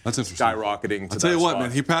be skyrocketing to I'll tell you what, spot.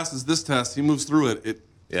 man, he passes this test, he moves through it.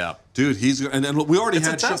 Yeah. Dude, and we already It's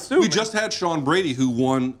a had test too, we man. just had Sean Brady who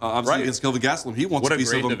won obviously Right. against Kelvin Gastelum. He wants What a a piece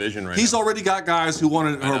great of him. division right He's now. already got guys who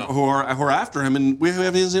want I know. who are after him, and we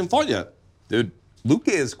haven't even fought yet. Dude, Luque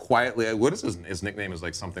is quietly, what is his nickname is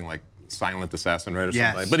like something like Silent Assassin, right? Or Yes.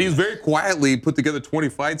 something like. But he's very quietly put together 20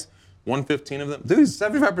 fights, 115 of them. Dude, he's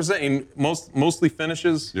 75%. He mostly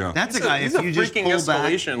finishes. Yeah. That's He's a guy. He's If a you just freaking pull back,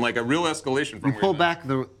 escalation, like a real escalation from you pull back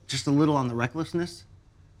just a little on the recklessness,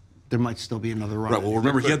 there might still be another run. Right. Well,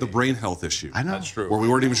 remember he had the brain health issue. I know. That's true. Where we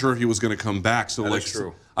weren't even sure if he was going to come back. So That like, is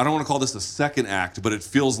true. I don't want to call this the second act, but it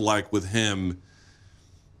feels like with him,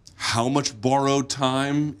 how much borrowed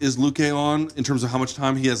time is Luque on in terms of how much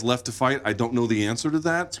time he has left to fight? I don't know the answer to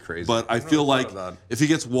that. It's crazy. But I I never feel thought like of that. if he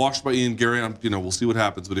gets washed by Ian Gary, we'll see what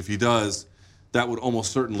happens. But if he does, that would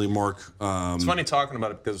almost certainly mark. It's funny talking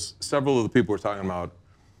about it because several of the people we're talking about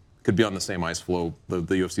could be on the same ice flow. The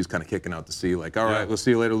UFC's kind of kicking out to sea, like, all right, we'll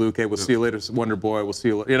see you later, Luque. We'll see you later, Wonder Boy. We'll see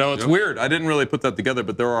you later. You know, it's weird. I didn't really put that together,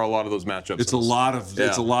 but there are a lot of those matchups. It's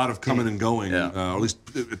a lot of coming and going, Yeah. or at least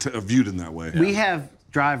viewed in that way. We have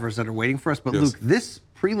drivers that are waiting for us, but Yes. Luke, this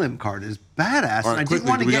prelim card is badass. All right, and I quickly, did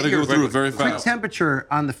want to we get gotta your go through it very quick fast. temperature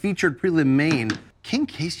on the featured prelim main. King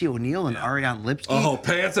Casey O'Neill and Ariane Lipsky. Oh,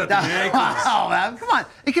 pants at the ankles. Wow, man, come on.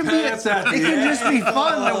 It can Pants at the it can just be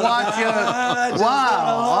fun to watch you.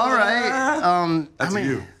 Wow. All right. That's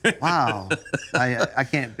you. Wow. I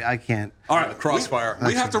can't. All right, crossfire.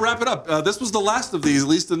 We have to wrap it up. This was the last of these, at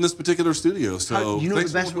least in this particular studio. So You know the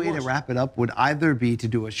thanks for best way watching to us. wrap it up would either be to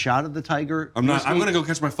do a shot of the Tiger. I'm whiskey, going to go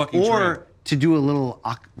catch my fucking train. or to do a little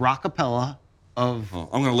rockapella of I'm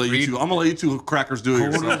gonna let you two. I'm gonna let you two crackers do it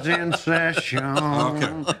yourself. Quarters in session.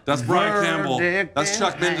 Okay, that's Brian Campbell. Verdict That's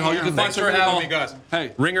Chuck in Mindenhall. You can hand. find Thanks for Chuck having Mindenhall. me, guys.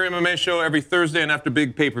 Hey, Ringer MMA show every Thursday, and after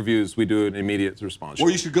big pay-per-views, we do an immediate response. or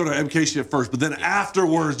you should go to MK shit first, but then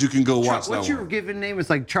afterwards you can go watch What's that your one. given name? It's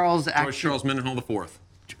like Charles Charles Mendenhall IV.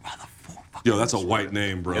 Yo, that's a white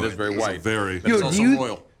name, bro. It is very It's a white. Very. But it's also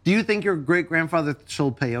royal. Do you think your great grandfather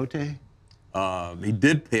sold peyote? He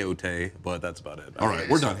did peyote, but that's about it. All right,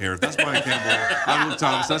 we're done here. That's Brian Campbell. I'm Luke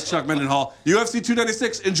Thomas. That's Chuck Mendenhall. UFC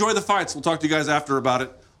 296. Enjoy the fights. We'll talk to you guys after about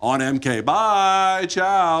it on MK. Bye.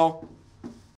 Ciao.